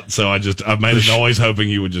talking about, so I've made a noise hoping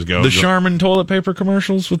you would just go. The Charmin toilet paper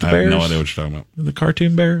commercials with the bears? I have no idea what you're talking about. The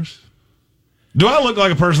cartoon bears? Do I look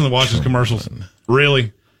like a person that watches commercials?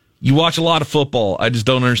 Really? You watch a lot of football. I just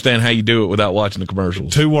don't understand how you do it without watching the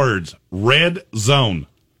commercials. 2 words. Red zone.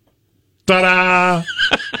 Ta-da!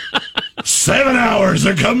 7 hours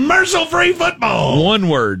of commercial-free football. 1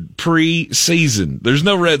 word. Pre-season. There's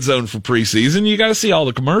no red zone for pre-season. You got to see all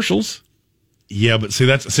the commercials. Yeah, but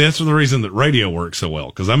that's the reason that radio works so well,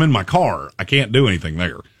 because I'm in my car. I can't do anything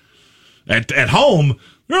there. At home,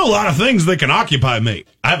 there are a lot of things that can occupy me.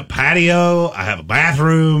 I have a patio, I have a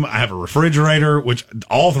bathroom, I have a refrigerator, which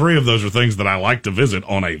all 3 of those are things that I like to visit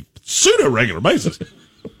on a pseudo-regular basis.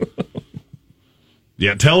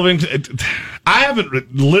 Yeah, television.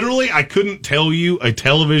 I couldn't tell you a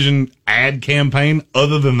television ad campaign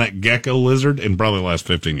other than that gecko lizard in probably the last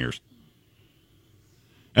 15 years.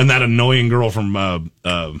 And that annoying girl from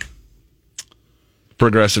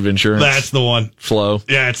Progressive Insurance. That's the one. Flo.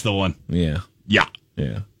 Yeah, it's the one. Yeah. Yeah.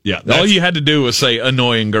 Yeah. Yeah. All you had to do was say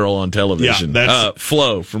annoying girl on television. Yeah,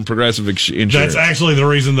 Flo from Progressive Insurance. That's actually the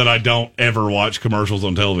reason that I don't ever watch commercials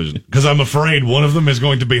on television. Because I'm afraid one of them is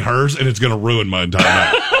going to be hers and it's going to ruin my entire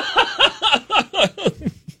night.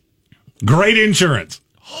 Great insurance.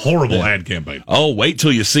 Horrible ad campaign. Oh, wait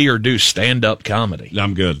till you see her do stand-up comedy.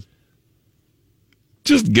 I'm good.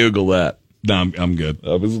 Just Google that. No, I'm good.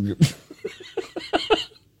 That'll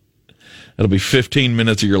be 15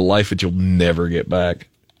 minutes of your life that you'll never get back.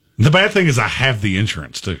 The bad thing is I have the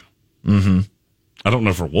insurance, too. Mm-hmm. I don't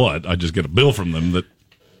know for what. I just get a bill from them that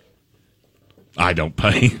I don't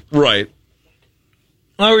pay. Right.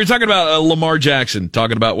 Oh, we were talking about Lamar Jackson,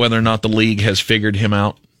 talking about whether or not the league has figured him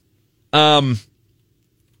out.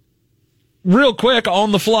 Real quick,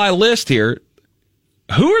 on the fly list here,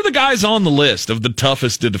 who are the guys on the list of the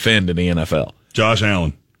toughest to defend in the NFL? Josh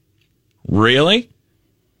Allen. Really?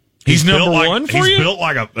 He's number one for you? He's built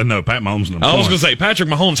like a... No, Pat Mahomes number one. I was going to say, Patrick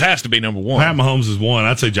Mahomes has to be number one. Pat Mahomes is one.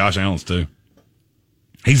 I'd say Josh Allen's two.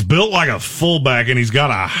 He's built like a fullback, and he's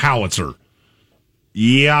got a howitzer.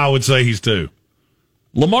 Yeah, I would say he's two.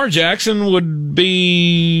 Lamar Jackson would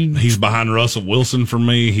be... He's behind Russell Wilson for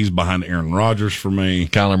me. He's behind Aaron Rodgers for me.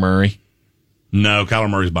 Kyler Murray? No, Kyler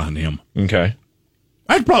Murray's behind him. Okay.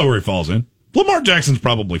 That's probably where he falls in. Lamar Jackson's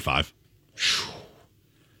probably 5.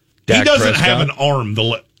 Dak he doesn't Prescott. have an arm.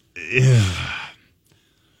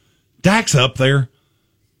 Dak's up there.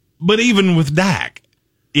 But even with Dak,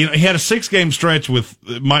 he had a 6-game stretch with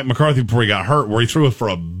Mike McCarthy before he got hurt where he threw it for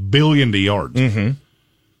 1 billion yards. Mm-hmm.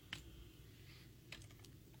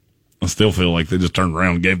 I still feel like they just turned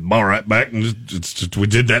around and gave the ball right back, and just we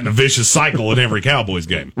did that in a vicious cycle in every Cowboys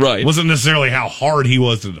game. Right. It wasn't necessarily how hard he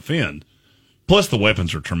was to defend. Plus, the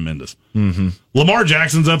weapons are tremendous. Mm-hmm. Lamar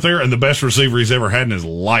Jackson's up there, and the best receiver he's ever had in his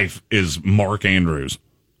life is Mark Andrews,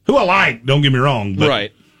 who I like, don't get me wrong, but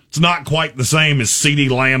right. It's not quite the same as CeeDee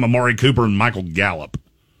Lamb, Amari Cooper, and Michael Gallup.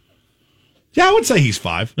 Yeah, I would say he's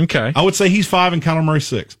 5. Okay. I would say he's 5 and Kyler Murray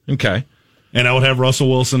 6. Okay. And I would have Russell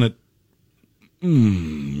Wilson at,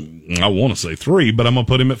 I want to say 3, but I'm going to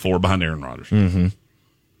put him at 4 behind Aaron Rodgers. Mm-hmm.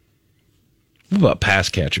 What about pass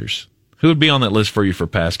catchers? Who would be on that list for you for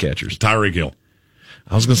pass catchers? Tyreek Hill.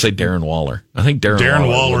 I was going to say Darren Waller. I think Darren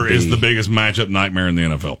Waller is the biggest matchup nightmare in the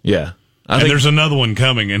NFL. Yeah. And there's another one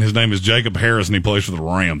coming, and his name is Jacob Harris, and he plays for the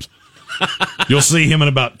Rams. You'll see him in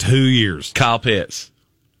about 2 years. Kyle Pitts.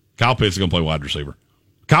 Kyle Pitts is going to play wide receiver.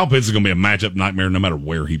 Kyle Pitts is going to be a matchup nightmare no matter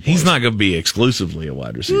where he plays. He's not going to be exclusively a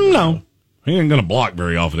wide receiver. No. He ain't going to block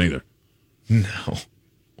very often either. No.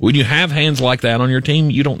 When you have hands like that on your team,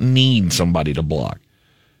 you don't need somebody to block.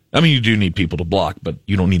 I mean, you do need people to block, but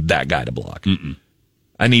you don't need that guy to block. Mm-mm.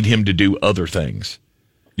 I need him to do other things.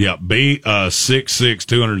 Yeah, be a 6'6",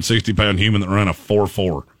 260-pound human that ran a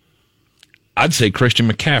 4.4. I'd say Christian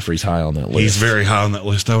McCaffrey's high on that list. He's very high on that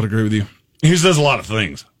list. I would agree with you. He just does a lot of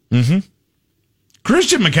things. Mm-hmm.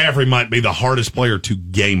 Christian McCaffrey might be the hardest player to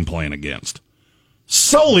game plan against.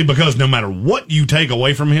 Solely because no matter what you take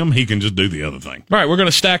away from him, he can just do the other thing. All right, we're going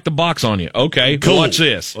to stack the box on you. Okay, cool. Watch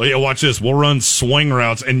this. Oh, yeah, watch this. We'll run swing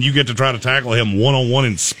routes, and you get to try to tackle him one-on-one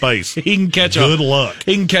in space. He can catch Good luck.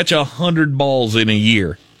 He can catch 100 balls in a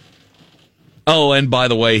year. Oh, and by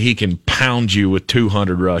the way, he can pound you with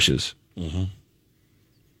 200 rushes. Mm-hmm.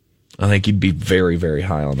 I think he'd be very, very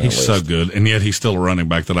high on that list. He's so good, and yet he's still a running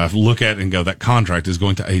back that I look at and go, that contract is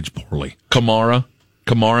going to age poorly.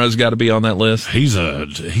 Kamara's got to be on that list. He's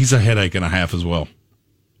a headache and a half as well.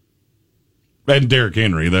 And Derrick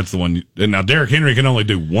Henry, that's the one. And now Derrick Henry can only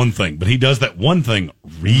do one thing, but he does that one thing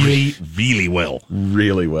really, really well.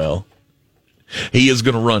 Really well. He is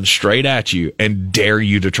going to run straight at you and dare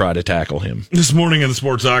you to try to tackle him. This morning in the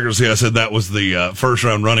Sportsocracy, I said that was the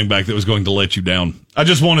first-round running back that was going to let you down. I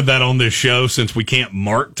just wanted that on this show since we can't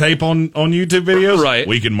mark tape on YouTube videos. Right.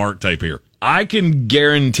 We can mark tape here. I can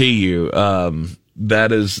guarantee you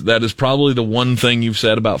that is probably the one thing you've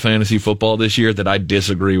said about fantasy football this year that I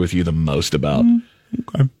disagree with you the most about.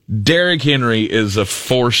 Okay. Derrick Henry is a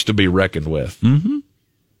force to be reckoned with. Mm-hmm.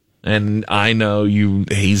 And I know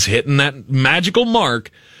he's hitting that magical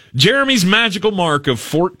mark, Jeremy's magical mark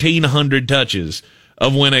of 1,400 touches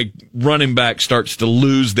of when a running back starts to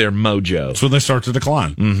lose their mojo. That's when they start to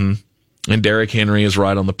decline. Mm-hmm. And Derrick Henry is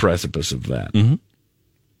right on the precipice of that. Mm-hmm.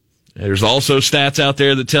 There's also stats out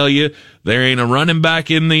there that tell you there ain't a running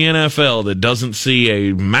back in the NFL that doesn't see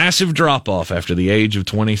a massive drop-off after the age of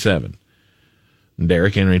 27. And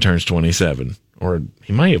Derrick Henry turns 27. Or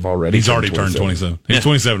he may have already. He's already turned 27. He's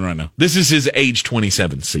 27 right now. This is his age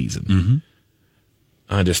 27 season. Mm-hmm.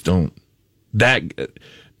 I just don't.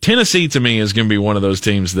 Tennessee to me is going to be one of those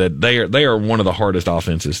teams that they are one of the hardest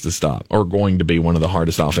offenses to stop, or going to be one of the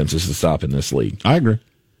hardest offenses to stop in this league. I agree.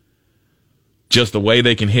 Just the way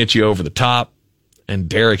they can hit you over the top, and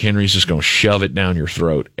Derrick Henry's just going to shove it down your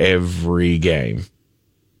throat every game.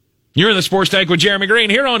 You're in the Sports Tank with Jeremy Greene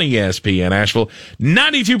here on ESPN Asheville,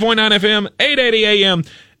 92.9 FM, 880 AM,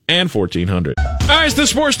 and 1400. All right, it's the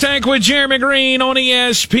Sports Tank with Jeremy Greene on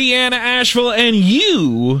ESPN Asheville, and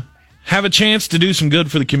you have a chance to do some good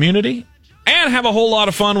for the community and have a whole lot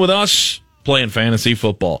of fun with us playing fantasy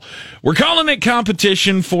football. We're calling it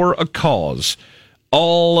Competition for a Cause.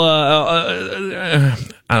 I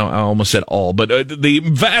almost said all, but the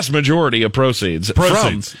vast majority of proceeds. It's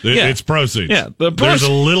proceeds. Yeah, there's a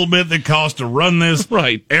little bit that costs to run this.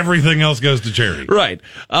 Right. Everything else goes to charity. Right.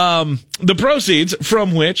 The proceeds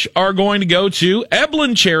from which are going to go to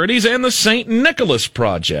Eblen Charities and the St. Nicholas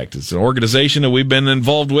Project. It's an organization that we've been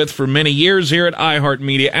involved with for many years here at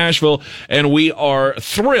iHeartMedia Asheville, and we are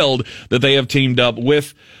thrilled that they have teamed up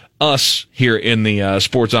with us here in the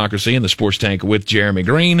Sportsocracy and the Sports Tank with Jeremy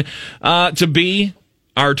Greene to be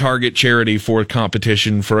our target charity for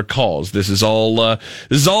Competition for a Cause. This is all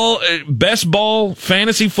best ball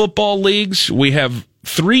fantasy football leagues. We have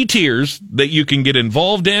 3 tiers that you can get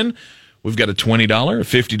involved in. We've got a $20, a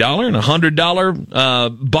 $50, and a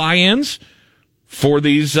 $100 buy-ins for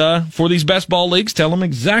these best ball leagues. Tell them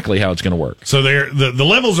exactly how it's going to work. So the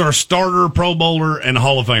levels are starter, Pro Bowler, and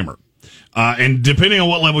Hall of Famer. And depending on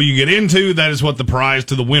what level you get into, that is what the prize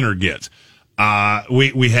to the winner gets.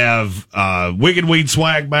 We have Wicked Weed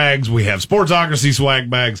swag bags. We have Sportsocracy swag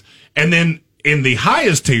bags. And then in the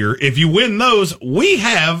highest tier, if you win those, we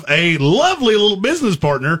have a lovely little business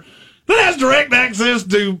partner that has direct access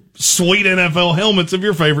to sweet NFL helmets of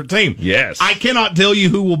your favorite team. Yes. I cannot tell you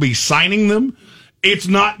who will be signing them. It's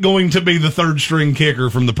not going to be the third string kicker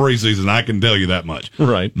from the preseason. I can tell you that much.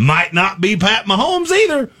 Right. Might not be Pat Mahomes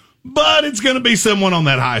either, but it's going to be someone on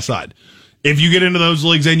that high side. If you get into those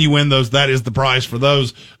leagues and you win those, that is the prize for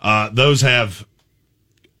those. There's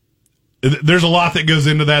a lot that goes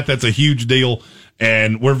into that. That's a huge deal,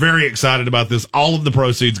 and we're very excited about this. All of the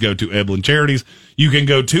proceeds go to Eblen Charities. You can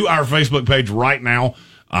go to our Facebook page right now,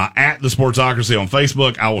 at the Sportsocracy on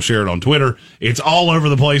Facebook. I will share it on Twitter. It's all over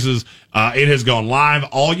the places. It has gone live.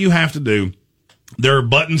 All you have to do, there are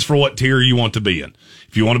buttons for what tier you want to be in.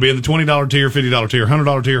 If you want to be in the $20 tier, $50 tier,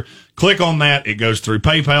 $100 tier, click on that. It goes through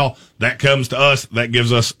PayPal. That comes to us. That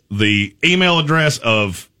gives us the email address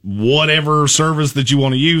of whatever service that you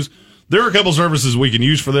want to use. There are a couple services we can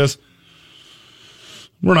use for this.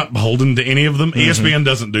 We're not beholden to any of them. Mm-hmm. ESPN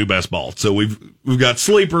doesn't do best ball. So we've got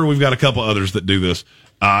Sleeper. We've got a couple others that do this.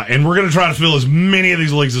 And we're going to try to fill as many of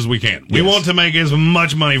these leagues as we can. We want to make as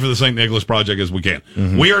much money for the St. Nicholas Project as we can.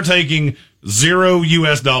 Mm-hmm. We are taking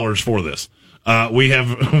 $0 for this.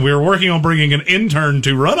 We're working on bringing an intern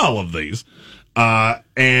to run all of these.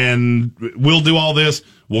 And we'll do all this.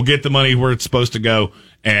 We'll get the money where it's supposed to go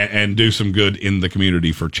and do some good in the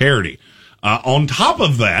community for charity. On top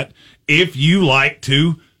of that, if you like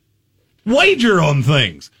to wager on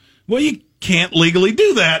things, well, you can't legally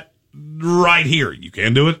do that right here. You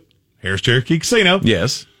can do it, Harris Cherokee Casino.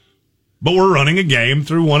 Yes. But we're running a game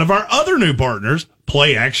through one of our other new partners,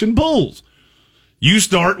 Play Action Pools. You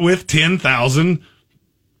start with $10,000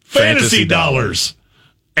 fantasy dollars.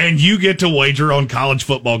 And you get to wager on college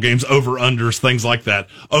football games, over-unders, things like that,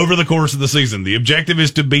 over the course of the season. The objective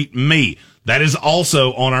is to beat me. That is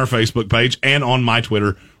also on our Facebook page and on my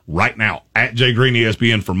Twitter right now, at Greene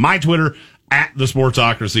ESPN for my Twitter, at the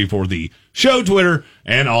Sportsocracy for the show Twitter,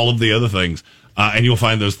 and all of the other things. And you'll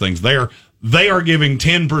find those things there. They are giving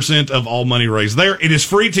 10% of all money raised there. It is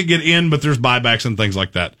free to get in, but there's buybacks and things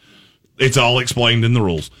like that. It's all explained in the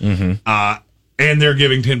rules. Mm-hmm. And they're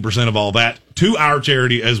giving 10% of all that to our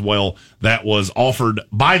charity as well. That was offered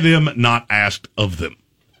by them, not asked of them.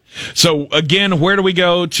 So, again, where do we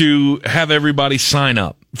go to have everybody sign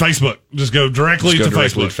up? Facebook. Just go directly to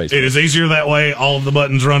Facebook. It is easier that way. All of the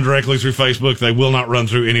buttons run directly through Facebook. They will not run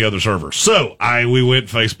through any other server. So, we went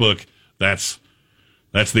Facebook. That's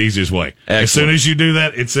the easiest way. Excellent. As soon as you do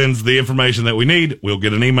that, it sends the information that we need. We'll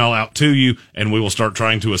get an email out to you, and we will start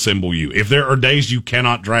trying to assemble you. If there are days you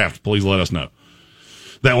cannot draft, please let us know.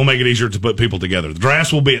 That will make it easier to put people together. The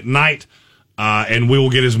drafts will be at night, and we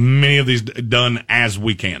will get as many of these done as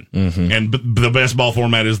we can. Mm-hmm. And the best ball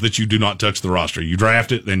format is that you do not touch the roster. You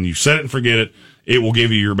draft it, then you set it and forget it. It will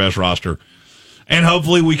give you your best roster. And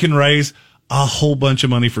hopefully we can raise a whole bunch of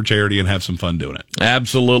money for charity and have some fun doing it.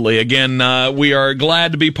 Absolutely. Again, we are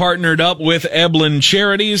glad to be partnered up with Eblen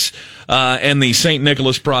Charities and the St.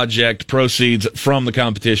 Nicholas Project. Proceeds from the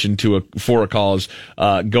competition for a cause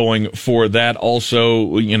going for that. Also,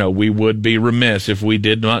 we would be remiss if we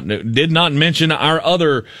did not mention our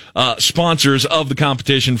other sponsors of the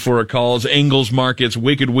competition for a cause: Ingles Markets,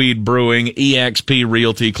 Wicked Weed Brewing, EXP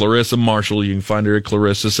Realty, Clarissa Marshall. You can find her at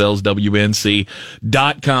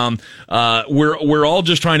ClarissaSellsWNC.com. We're all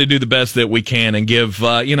just trying to do the best that we can and give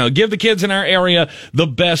the kids in our area the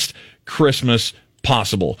best Christmas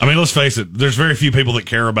possible. I mean, let's face it, there's very few people that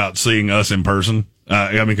care about seeing us in person.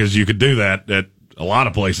 Because you could do that at a lot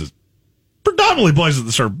of places, predominantly places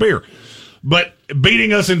that serve beer. But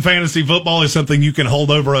beating us in fantasy football is something you can hold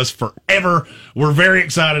over us forever. We're very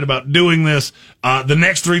excited about doing this. The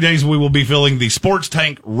next 3 days we will be filling the Sports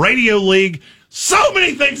Tank Radio League. So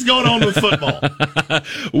many things going on with football.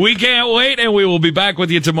 We can't wait, and we will be back with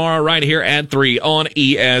you tomorrow right here at 3 on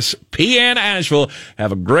ESPN Asheville.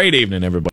 Have a great evening, everybody.